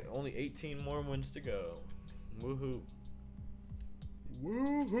 Alright, only 18 more wins to go. Woohoo.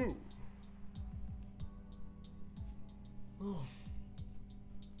 Woohoo. Oof.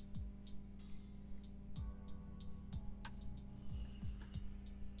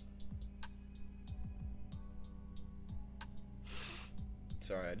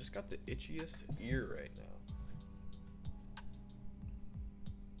 Sorry, I just got the itchiest ear right now.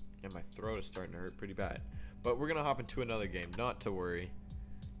 And my throat is starting to hurt pretty bad. But we're going to hop into another game, not to worry.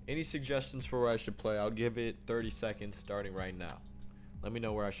 Any suggestions for where I should play? I'll give it 30 seconds starting right now. Let me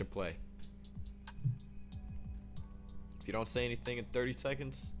know where I should play. If you don't say anything in 30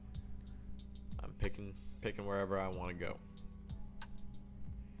 seconds, I'm picking wherever I want to go.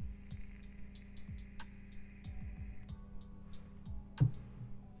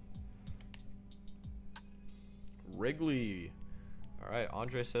 Wrigley. All right,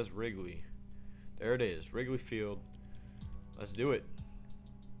 Andre says Wrigley. There it is, Wrigley Field. Let's do it.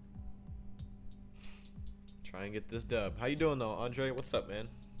 Try and get this dub. How you doing though, Andre? What's up, man?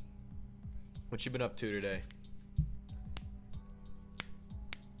 What you been up to today?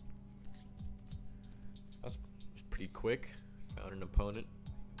 That's pretty quick. Found an opponent.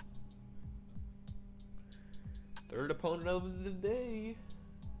 Third opponent of the day.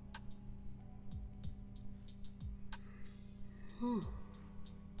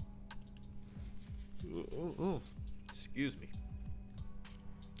 Excuse me.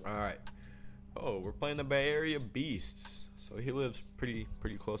 Alright. Oh, we're playing the Bay Area Beasts. So he lives pretty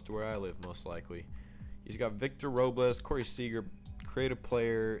close to where I live, most likely. He's got Victor Robles, Corey Seager, creative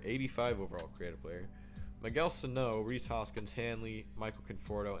player, 85 overall creative player. Miguel Sano, Reese Hoskins, Hanley, Michael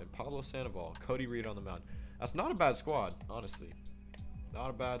Conforto, and Pablo Sandoval. Cody Reed on the mound. That's not a bad squad, honestly. Not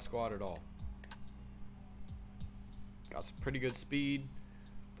a bad squad at all. Got some pretty good speed,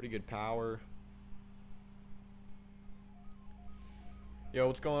 pretty good power. Yo,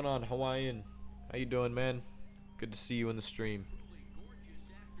 what's going on, Hawaiian? How you doing, man? Good to see you in the stream.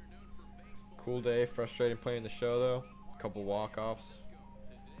 Cool day, frustrating playing the show though. A couple walk-offs,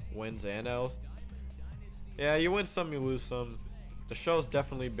 wins and L's. Yeah, you win some, you lose some. The show's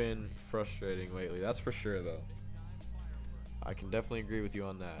definitely been frustrating lately, that's for sure though. I can definitely agree with you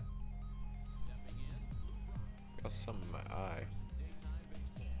on that. Got some in my eye.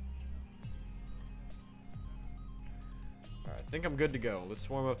 Alright, I think I'm good to go. Let's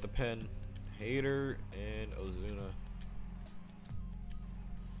warm up the pen. Hader and Ozuna.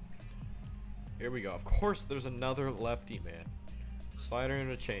 Here we go. Of course, there's another lefty, man. Slider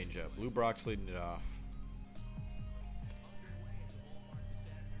and a changeup. Lou Brock's leading it off.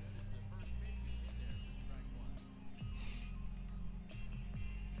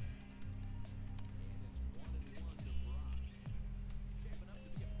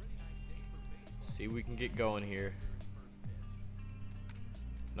 See if we can get going here.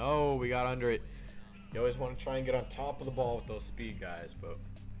 No, we got under it. You always want to try and get on top of the ball with those speed guys, but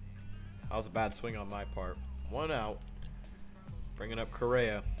that was a bad swing on my part. 1 out. Bringing up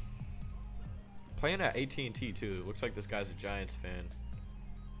Correa. Playing at AT&T too. Looks like this guy's a Giants fan.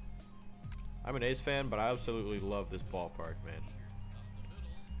 I'm an A's fan, but I absolutely love this ballpark, man.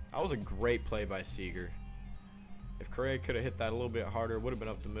 That was a great play by Seager. If Correa could have hit that a little bit harder, it would have been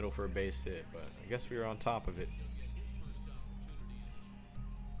up the middle for a base hit, but I guess we were on top of it.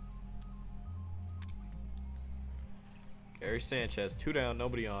 Gary Sanchez, 2 down,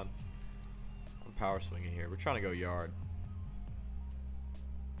 nobody on. I'm power swinging here. We're trying to go yard.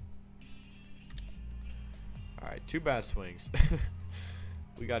 Alright, 2 bad swings.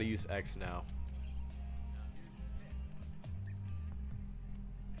 We got to use X now.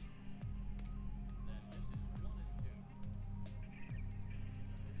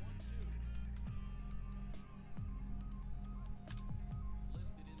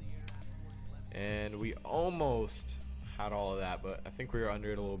 And we almost had all of that, but I think we were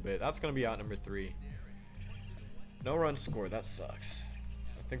under it a little bit. That's going to be out number 3. No runs scored. That sucks.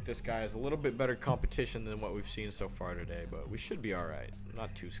 I think this guy is a little bit better competition than what we've seen so far today, but we should be all right. I'm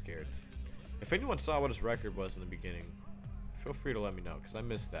not too scared. If anyone saw what his record was in the beginning, feel free to let me know, because I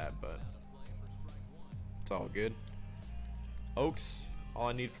missed that, but it's all good. Oaks, all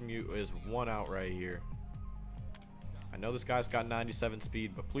I need from you is 1 out right here. I know this guy's got 97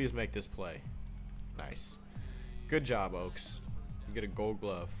 speed, but please make this play. Nice. Good job, Oaks. You get a gold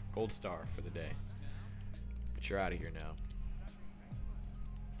glove, gold star for the day. But you're out of here now.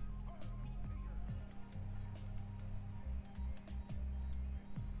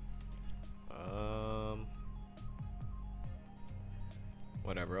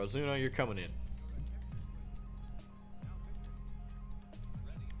 Whatever, Ozuna, you're coming in.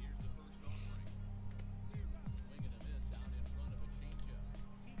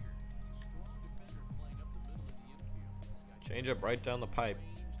 Change up right down the pipe.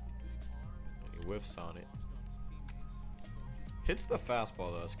 And he whiffs on it. Hits the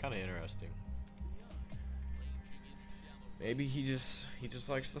fastball though. It's kind of interesting. Maybe he just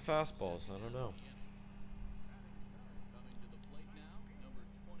likes the fastballs. I don't know.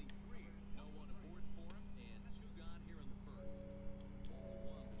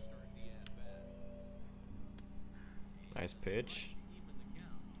 Nice pitch.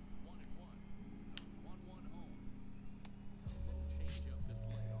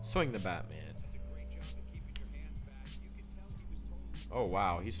 Swing the bat, man. Oh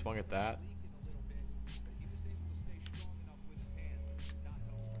wow, he swung at that.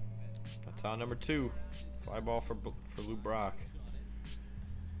 That's on number 2. Fly ball for Lou Brock.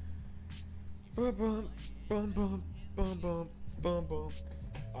 Bum bum bum bum bum bum bum bum.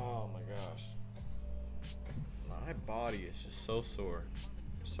 Oh my gosh. My body is just so sore.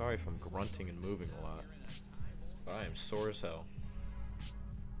 Sorry if I'm grunting and moving a lot, but I am sore as hell.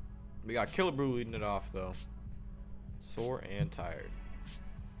 We got Killebrew leading it off though. Sore and tired.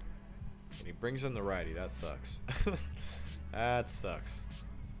 And he brings in the righty. That sucks. That sucks.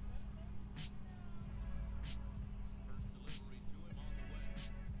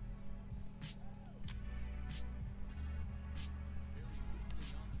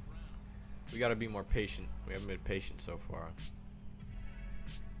 We gotta be more patient. We haven't been patient so far.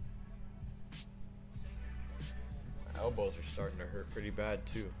 My elbows are starting to hurt pretty bad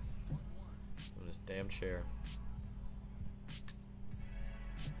too. On this damn chair.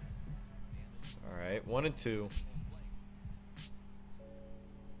 Alright, 1 and 2.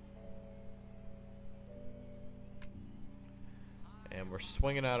 And we're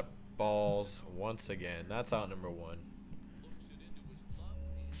swinging out balls once again. That's out number 1.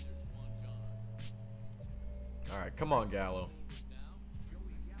 Alright, come on, Gallo.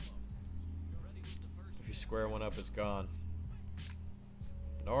 If you square one up, it's gone.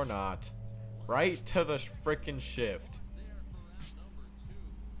 Or not. Right to the frickin' shift.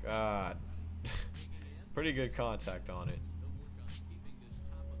 God. Pretty good contact on it.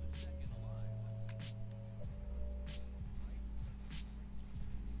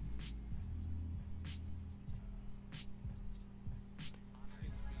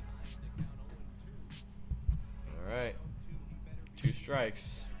 Alright. 2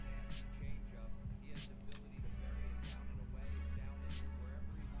 strikes.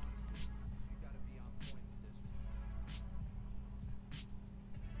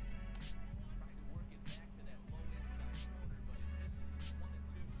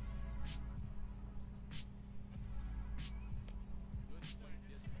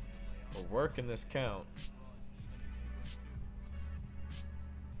 We're working this count.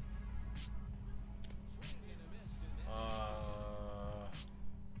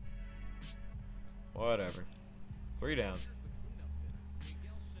 Whatever. 3 down.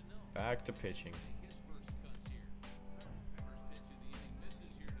 Back to pitching.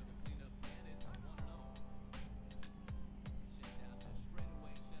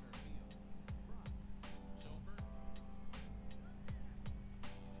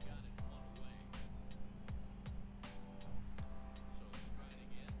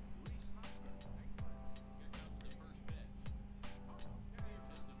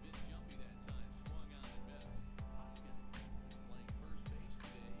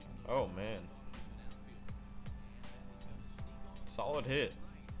 Oh man. Solid hit.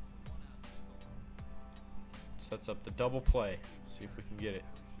 Sets up the double play. See if we can get it.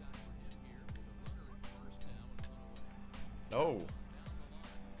 No.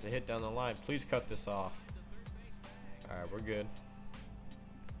 It's a hit down the line. Please cut this off. Alright, we're good.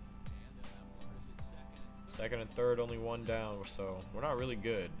 Second and third, only 1 down, so we're not really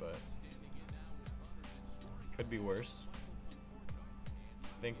good, but could be worse.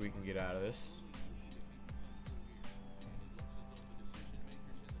 I think we can get out of this.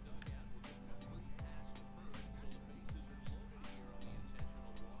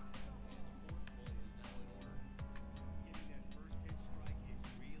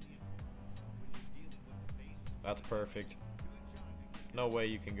 That's perfect. No way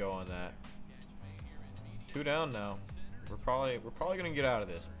you can go on that. 2 down now. We're probably gonna get out of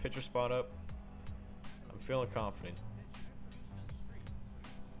this. Pitcher spot up. I'm feeling confident.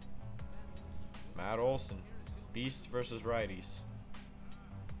 Matt Olson. Beast versus righties.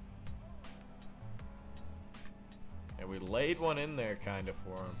 And we laid one in there kind of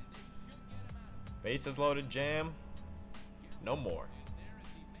for him. Bases loaded, jam. No more.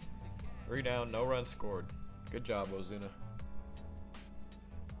 3 down, no runs scored. Good job, Ozuna.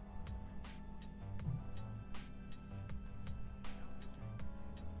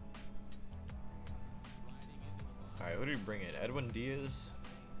 Alright, what did we bring in? Edwin Diaz.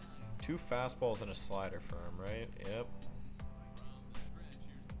 2 fastballs and a slider for him, right? Yep.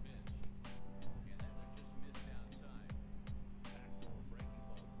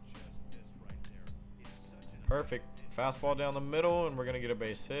 Perfect. Fastball down the middle, and we're going to get a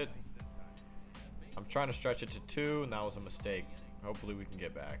base hit. I'm trying to stretch it to 2, and that was a mistake. Hopefully we can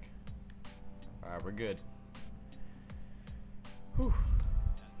get back. Alright, we're good. Whew.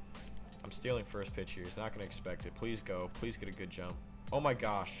 I'm stealing first pitch here. He's not going to expect it. Please go. Please get a good jump. Oh my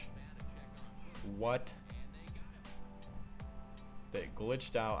gosh. What? They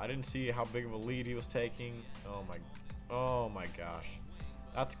glitched out. I didn't see how big of a lead he was taking. Oh my gosh.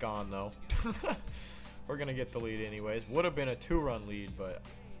 That's gone though. We're gonna get the lead anyways. Would have been a 2-run lead, but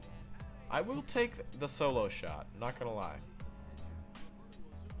I will take the solo shot. Not gonna lie.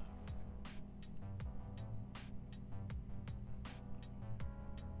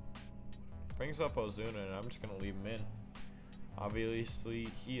 Brings up Ozuna, and I'm just gonna leave him in. Obviously,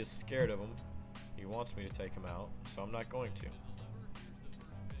 he is scared of him. He wants me to take him out, so I'm not going to.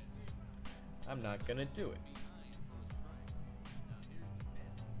 I'm not gonna do it.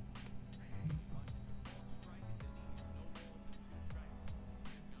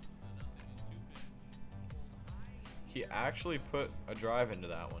 He actually put a drive into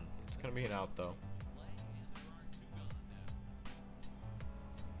that one. It's gonna be an out though.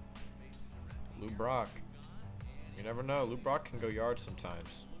 Lou Brock. You never know. Lou Brock can go yards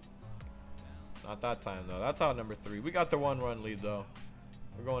sometimes. Not that time though. That's out number 3. We got the 1-run lead though.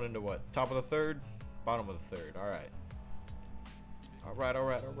 We're going into what? Top of the 3rd? Bottom of the 3rd. Alright.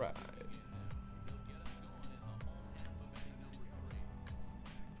 Alright.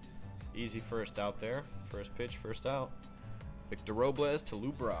 Easy first out there. First pitch, first out. Victor Robles to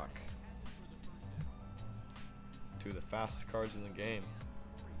Lou Brock. 2 of the fastest cards in the game.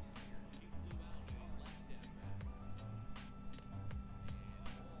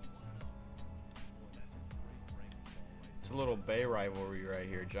 It's a little Bay rivalry right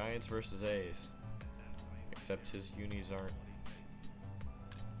here. Giants versus A's. Except his unis aren't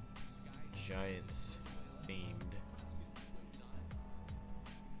Giants themed.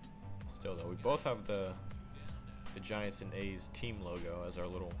 Still though, we both have the Giants and A's team logo as our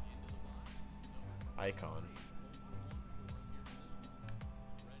little icon.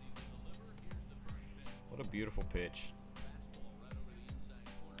 What a beautiful pitch.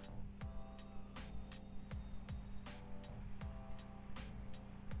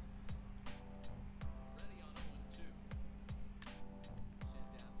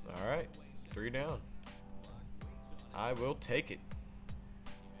 All right, 3 down. I will take it.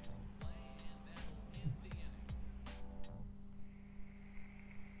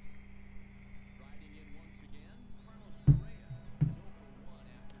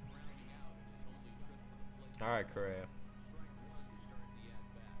 All right, Correa.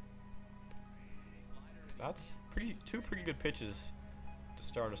 That's two pretty good pitches to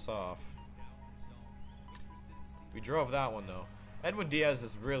start us off. We drove that one though. Edwin Diaz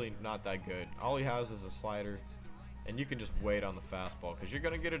is really not that good. All he has is a slider, and you can just wait on the fastball because you're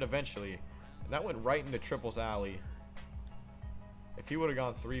gonna get it eventually. And that went right into Triple's alley. If he would have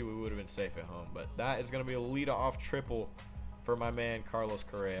gone 3, we would have been safe at home. But that is gonna be a lead-off triple for my man Carlos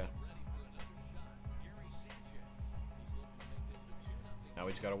Correa. Now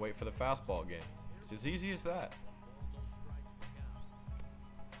we just gotta wait for the fastball again. It's as easy as that.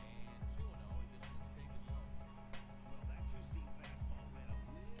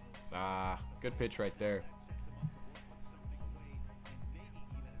 Ah, good pitch right there.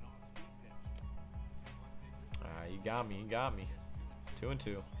 Ah, you got me.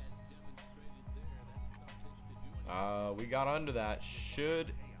 2-2. We got under that.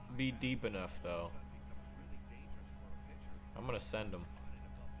 Should be deep enough though. I'm gonna send him.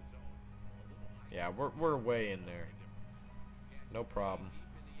 Yeah, we're way in there. No problem.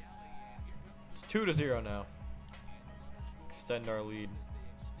 It's 2-0 now. Extend our lead.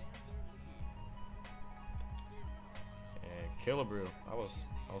 And Killebrew. I was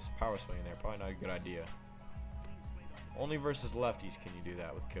power swinging there. Probably not a good idea. Only versus lefties can you do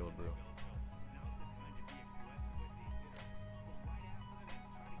that with Killebrew.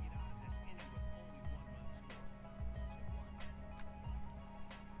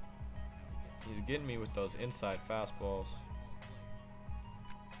 He's getting me with those inside fastballs.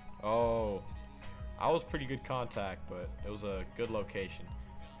 Oh, I was pretty good contact, but it was a good location.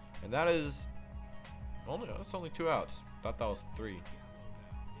 And that is that's only 2 outs. Thought that was 3.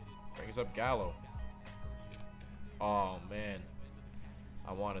 Brings up Gallo. Oh man,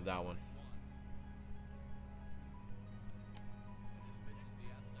 I wanted that one.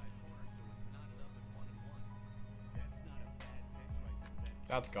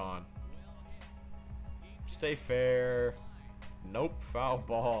 That's gone. Stay fair. Nope, foul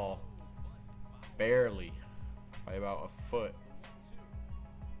ball. Barely. By about a foot.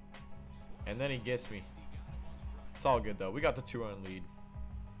 And then he gets me. It's all good though. We got the 2-run lead.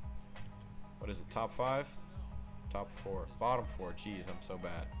 What is it, top 5? Top 4. Bottom 4. Jeez, I'm so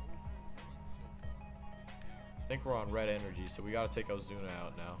bad. I think we're on red energy, so we got to take Ozuna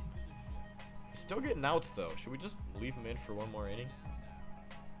out now. He's still getting outs though. Should we just leave him in for one more inning?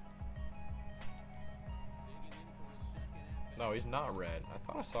 No, he's not red. I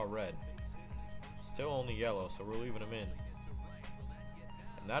thought I saw red. Still only yellow, so we're leaving him in.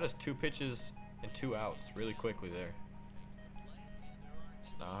 And that is 2 pitches and 2 outs really quickly there.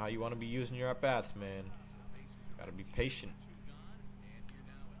 It's not how you want to be using your at-bats, man. Gotta be patient.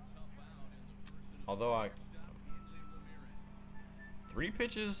 Although 3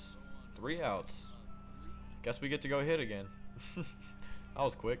 pitches, 3 outs. Guess we get to go hit again. That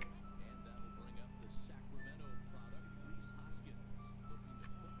was quick.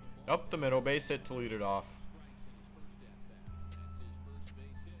 Up the middle, base hit to lead it off.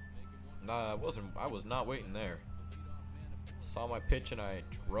 Nah, I was not waiting there. Saw my pitch and I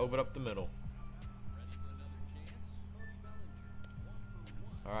drove it up the middle.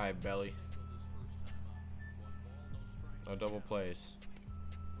 Alright, Belly. No double plays.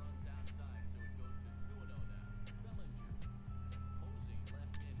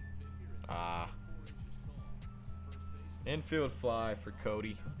 Ah. Infield fly for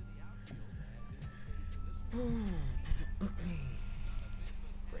Cody.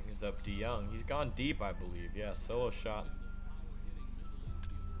 Brings up DeYoung. He's gone deep, I believe. Yeah, solo shot.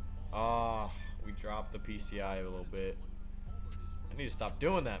 Ah, we dropped the PCI a little bit. I need to stop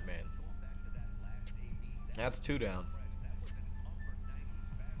doing that, man. That's 2 down.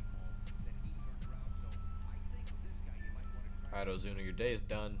 Alright, Ozuna, your day is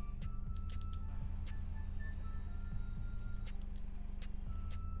done.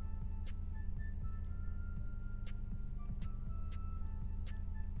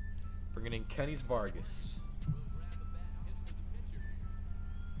 Bringing in Kenny's Vargas.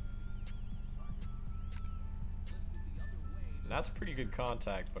 That's pretty good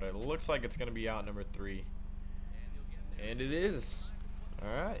contact, but it looks like it's going to be out number 3. And it is.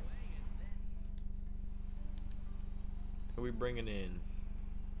 Alright. Who are we bringing in?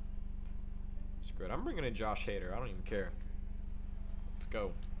 Screw it. I'm bringing in Josh Hader. I don't even care. Let's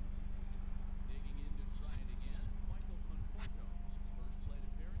go.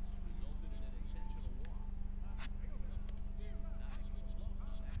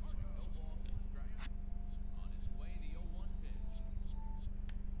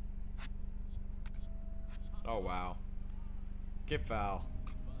 Oh, wow. Get foul.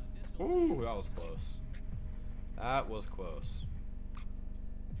 Ooh, that was close. That was close.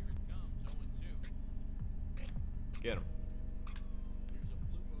 Get him.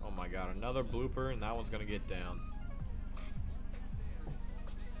 Oh my god, another blooper, and that one's gonna get down.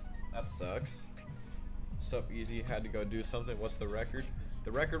 That sucks. What's up, Easy? Had to go do something. What's the record?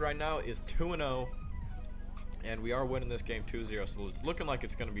 The record right now is 2-0, and we are winning this game 2-0, so it's looking like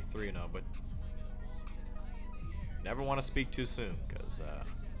it's gonna be 3-0, but never want to speak too soon, because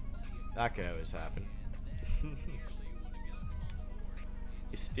that could always happen.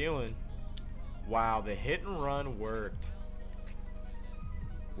 He's stealing. Wow, the hit and run worked.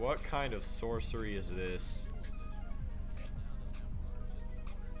 What kind of sorcery is this?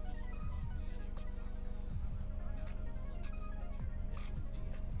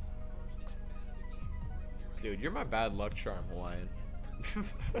 Dude, you're my bad luck charm, Hawaiian.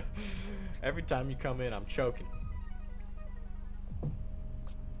 Every time you come in, I'm choking.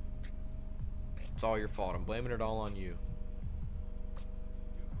 It's all your fault. I'm blaming it all on you.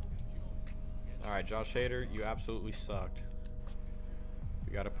 Alright, Josh Hader, you absolutely sucked.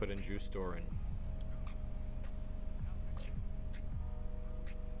 We got to put in Drew Storen.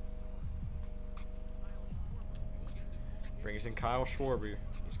 Brings in Kyle Schwarber.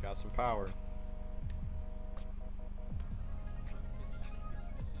 He's got some power.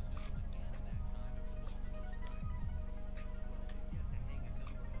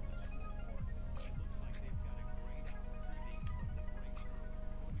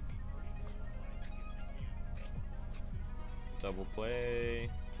 Double play,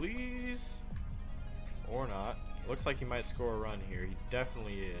 please. Or not. Looks like he might score a run here. He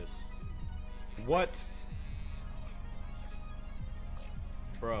definitely is. What?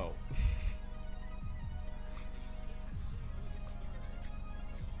 Bro.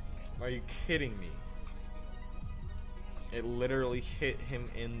 Are you kidding me? It literally hit him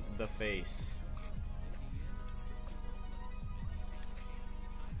in the face.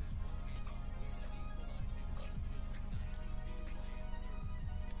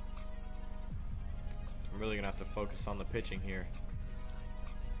 I'm really gonna have to focus on the pitching here.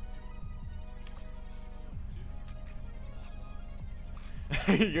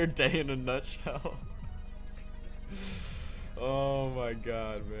 Your day in a nutshell. Oh my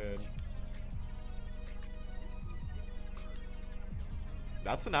god, man.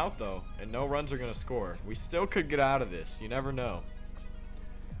 That's an out though, and no runs are gonna score. We still could get out of this. You never know.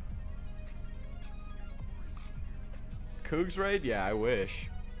 Cougs raid? Yeah, I wish.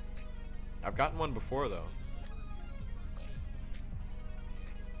 I've gotten one before though.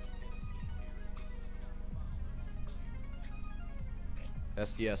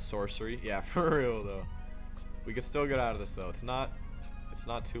 SDS sorcery. Yeah, for real though. We can still get out of this though. It's not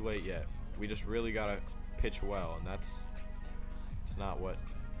too late yet. We just really gotta pitch well, and it's not what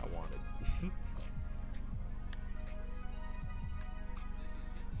I wanted.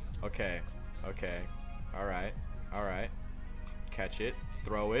 Okay. Alright. Catch it.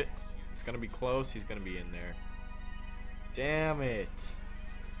 Throw it. It's gonna be close. He's gonna be in there. Damn it.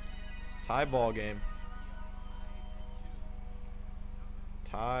 Tie ball game.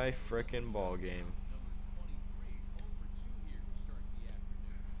 Tie frickin' ball game.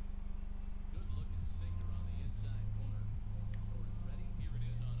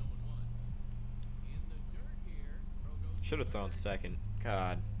 Should have thrown second.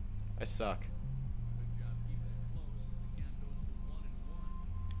 God, I suck.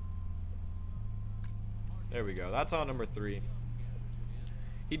 There we go. That's on number 3.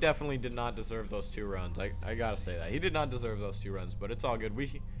 He definitely did not deserve those 2 runs. I gotta say that. He did not deserve those 2 runs, but it's all good.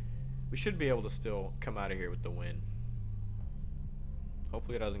 We should be able to still come out of here with the win.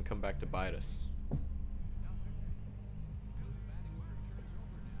 Hopefully it doesn't come back to bite us.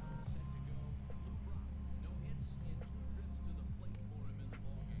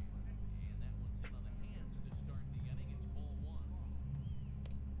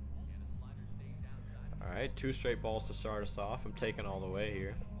 Alright, 2 straight balls to start us off. I'm taking all the way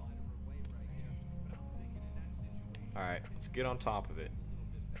here. Alright, let's get on top of it.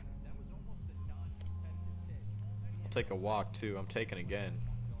 I'll take a walk too. I'm taking again.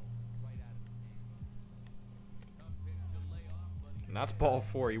 And that's ball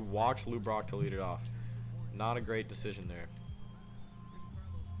 4. He walks Lou Brock to lead it off. Not a great decision there.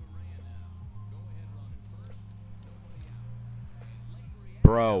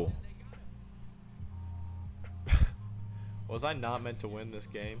 Bro. Was I not meant to win this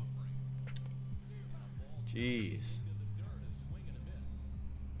game? Jeez.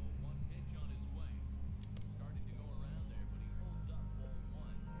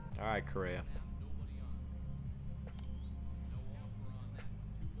 Alright, Correa.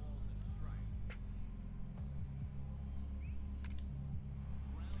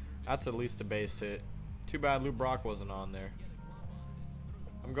 That's at least a base hit. Too bad Lou Brock wasn't on there.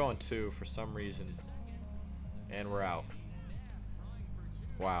 I'm going 2 for some reason. And we're out.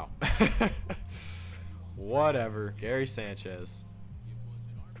 Wow. Whatever. Gary Sanchez.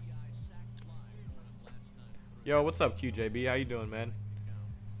 Yo, what's up, QJB? How you doing, man?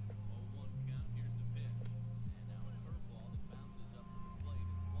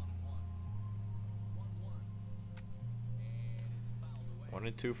 One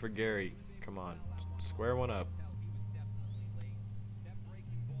and 2 for Gary. Come on. Square one up.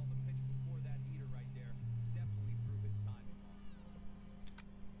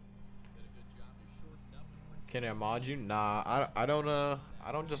 Can I mod you? Nah, I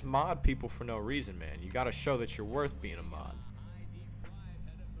don't just mod people for no reason, man. You gotta show that you're worth being a mod.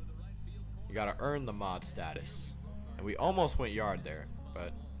 You gotta earn the mod status. And we almost went yard there,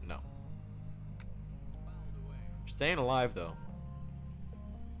 but no. We're staying alive though.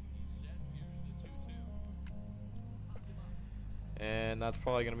 And that's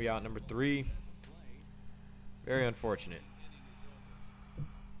probably gonna be out number 3. Very unfortunate.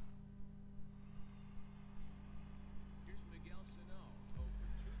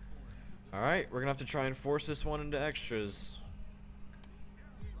 Alright, we're gonna have to try and force this one into extras.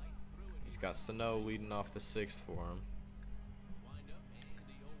 He's got Sano leading off the 6th for him.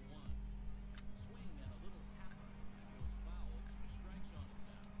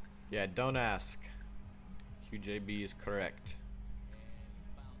 Yeah, don't ask. QJB is correct.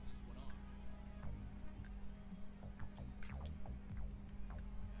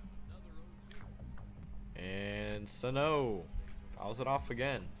 And Sano fouls it off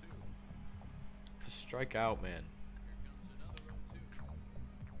again. Just strike out, man.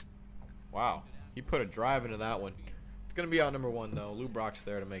 Wow, he put a drive into that one. It's gonna be out number 1 though. Lou Brock's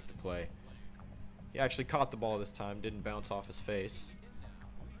there to make the play. He actually caught the ball this time, didn't bounce off his face.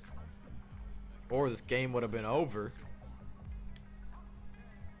 Or this game would have been over.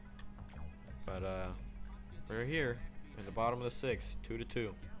 But we're here in the bottom of the 6th, 2-2.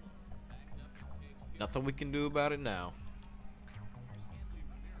 Nothing we can do about it now.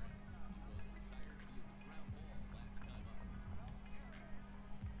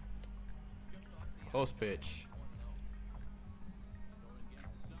 Close pitch.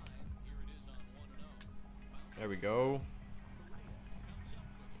 There we go.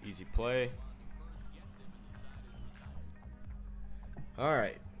 Easy play.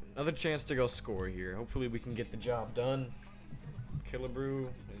 Alright. Another chance to go score here. Hopefully we can get the job done. Killebrew,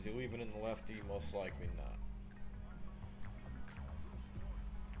 is he leaving in the lefty? Most likely not.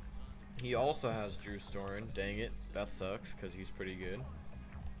 He also has Drew Storen. Dang it. That sucks because he's pretty good.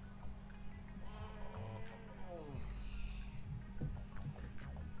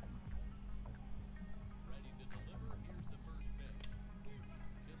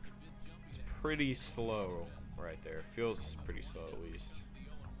 It's pretty slow right there. Feels pretty slow at least.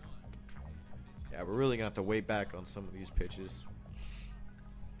 Yeah, we're really going to have to wait back on some of these pitches.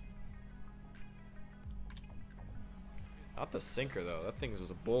 Not the sinker, though. That thing was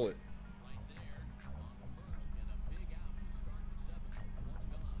a bullet.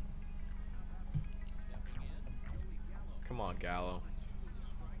 Come on, Gallo.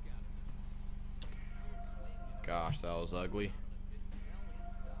 Gosh, that was ugly.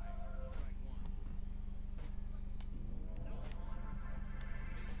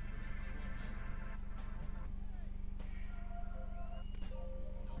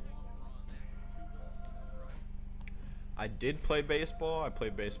 I did play baseball. I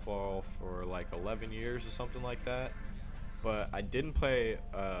played baseball for like 11 years or something like that. But I didn't play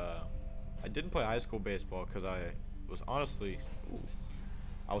high school baseball because I was honestly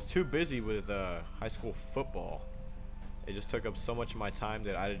I was too busy with high school football. It just took up so much of my time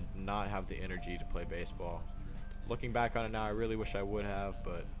that I did not have the energy to play baseball. Looking back on it now, I really wish I would have,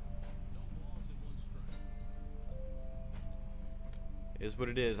 but it is what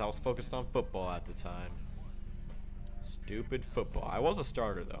it is. I was focused on football at the time. Stupid football. I was a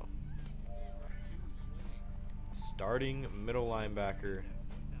starter though. Starting middle linebacker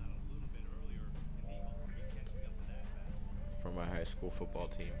for my high school football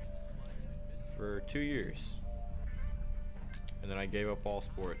team for 2 years. And then I gave up all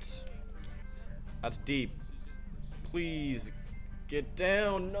sports. That's deep. Please get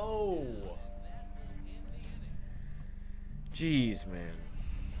down. No. Jeez, man.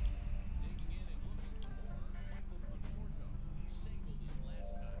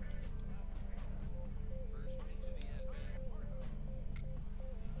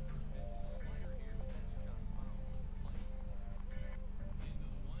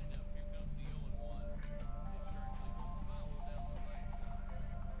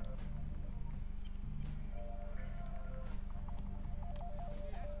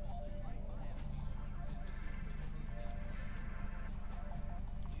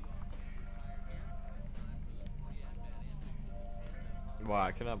 Wow,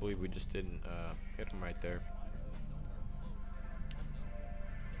 I cannot believe we just didn't hit him right there.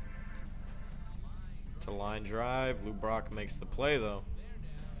 To line drive. Lou Brock makes the play though.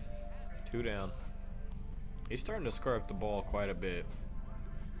 2 down. He's starting to score up the ball quite a bit.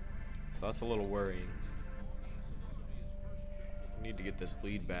 So that's a little worrying. We need to get this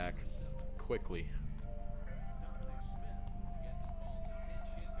lead back quickly.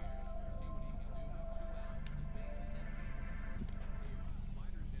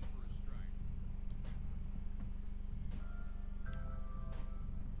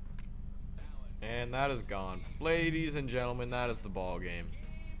 And that is gone. Ladies and gentlemen, that is the ball game.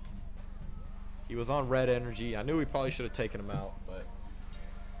 He was on red energy. I knew we probably should have taken him out, but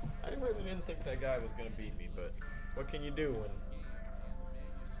I really didn't think that guy was going to beat me. But what can you do when...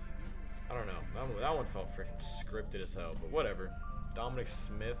 I don't know. That one felt freaking scripted as hell, but whatever. Dominic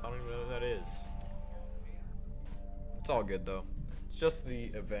Smith, I don't even know who that is. It's all good, though. It's just the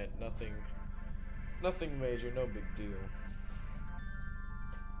event. Nothing major, no big deal.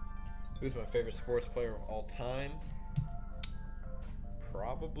 Who's my favorite sports player of all time?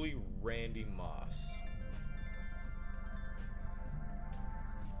 Probably Randy Moss.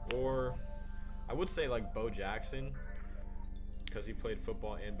 Or I would say like Bo Jackson, because he played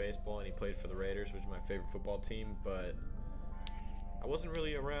football and baseball, and he played for the Raiders, which is my favorite football team, but I wasn't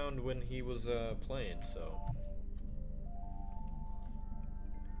really around when he was playing, so.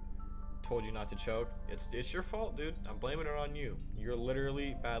 Told you not to choke. It's your fault, dude. I'm blaming it on you. You're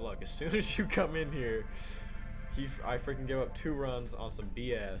literally bad luck. As soon as you come in here, I freaking give up 2 runs on some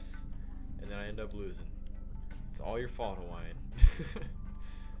BS, and then I end up losing. It's all your fault, Hawaiian.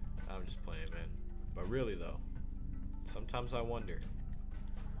 I'm just playing, man. But really, though, sometimes I wonder,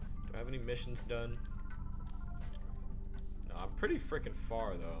 do I have any missions done? No, I'm pretty freaking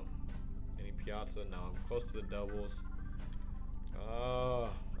far, though. Any Piazza? No, I'm close to the doubles. Oh,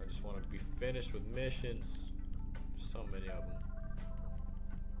 I just want to be finished with missions. There's so many of them.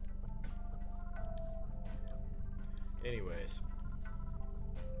 Anyways,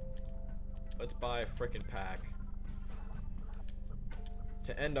 let's buy a freaking pack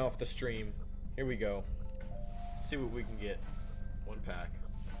to end off the stream. Here we go. Let's see what we can get. 1 pack.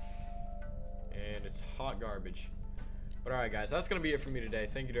 And it's hot garbage. But alright, guys, that's going to be it for me today.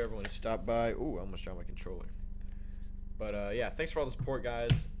 Thank you to everyone who stopped by. Ooh, I almost dropped my controller. But yeah, thanks for all the support,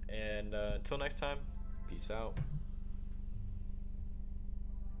 guys. And until next time, peace out.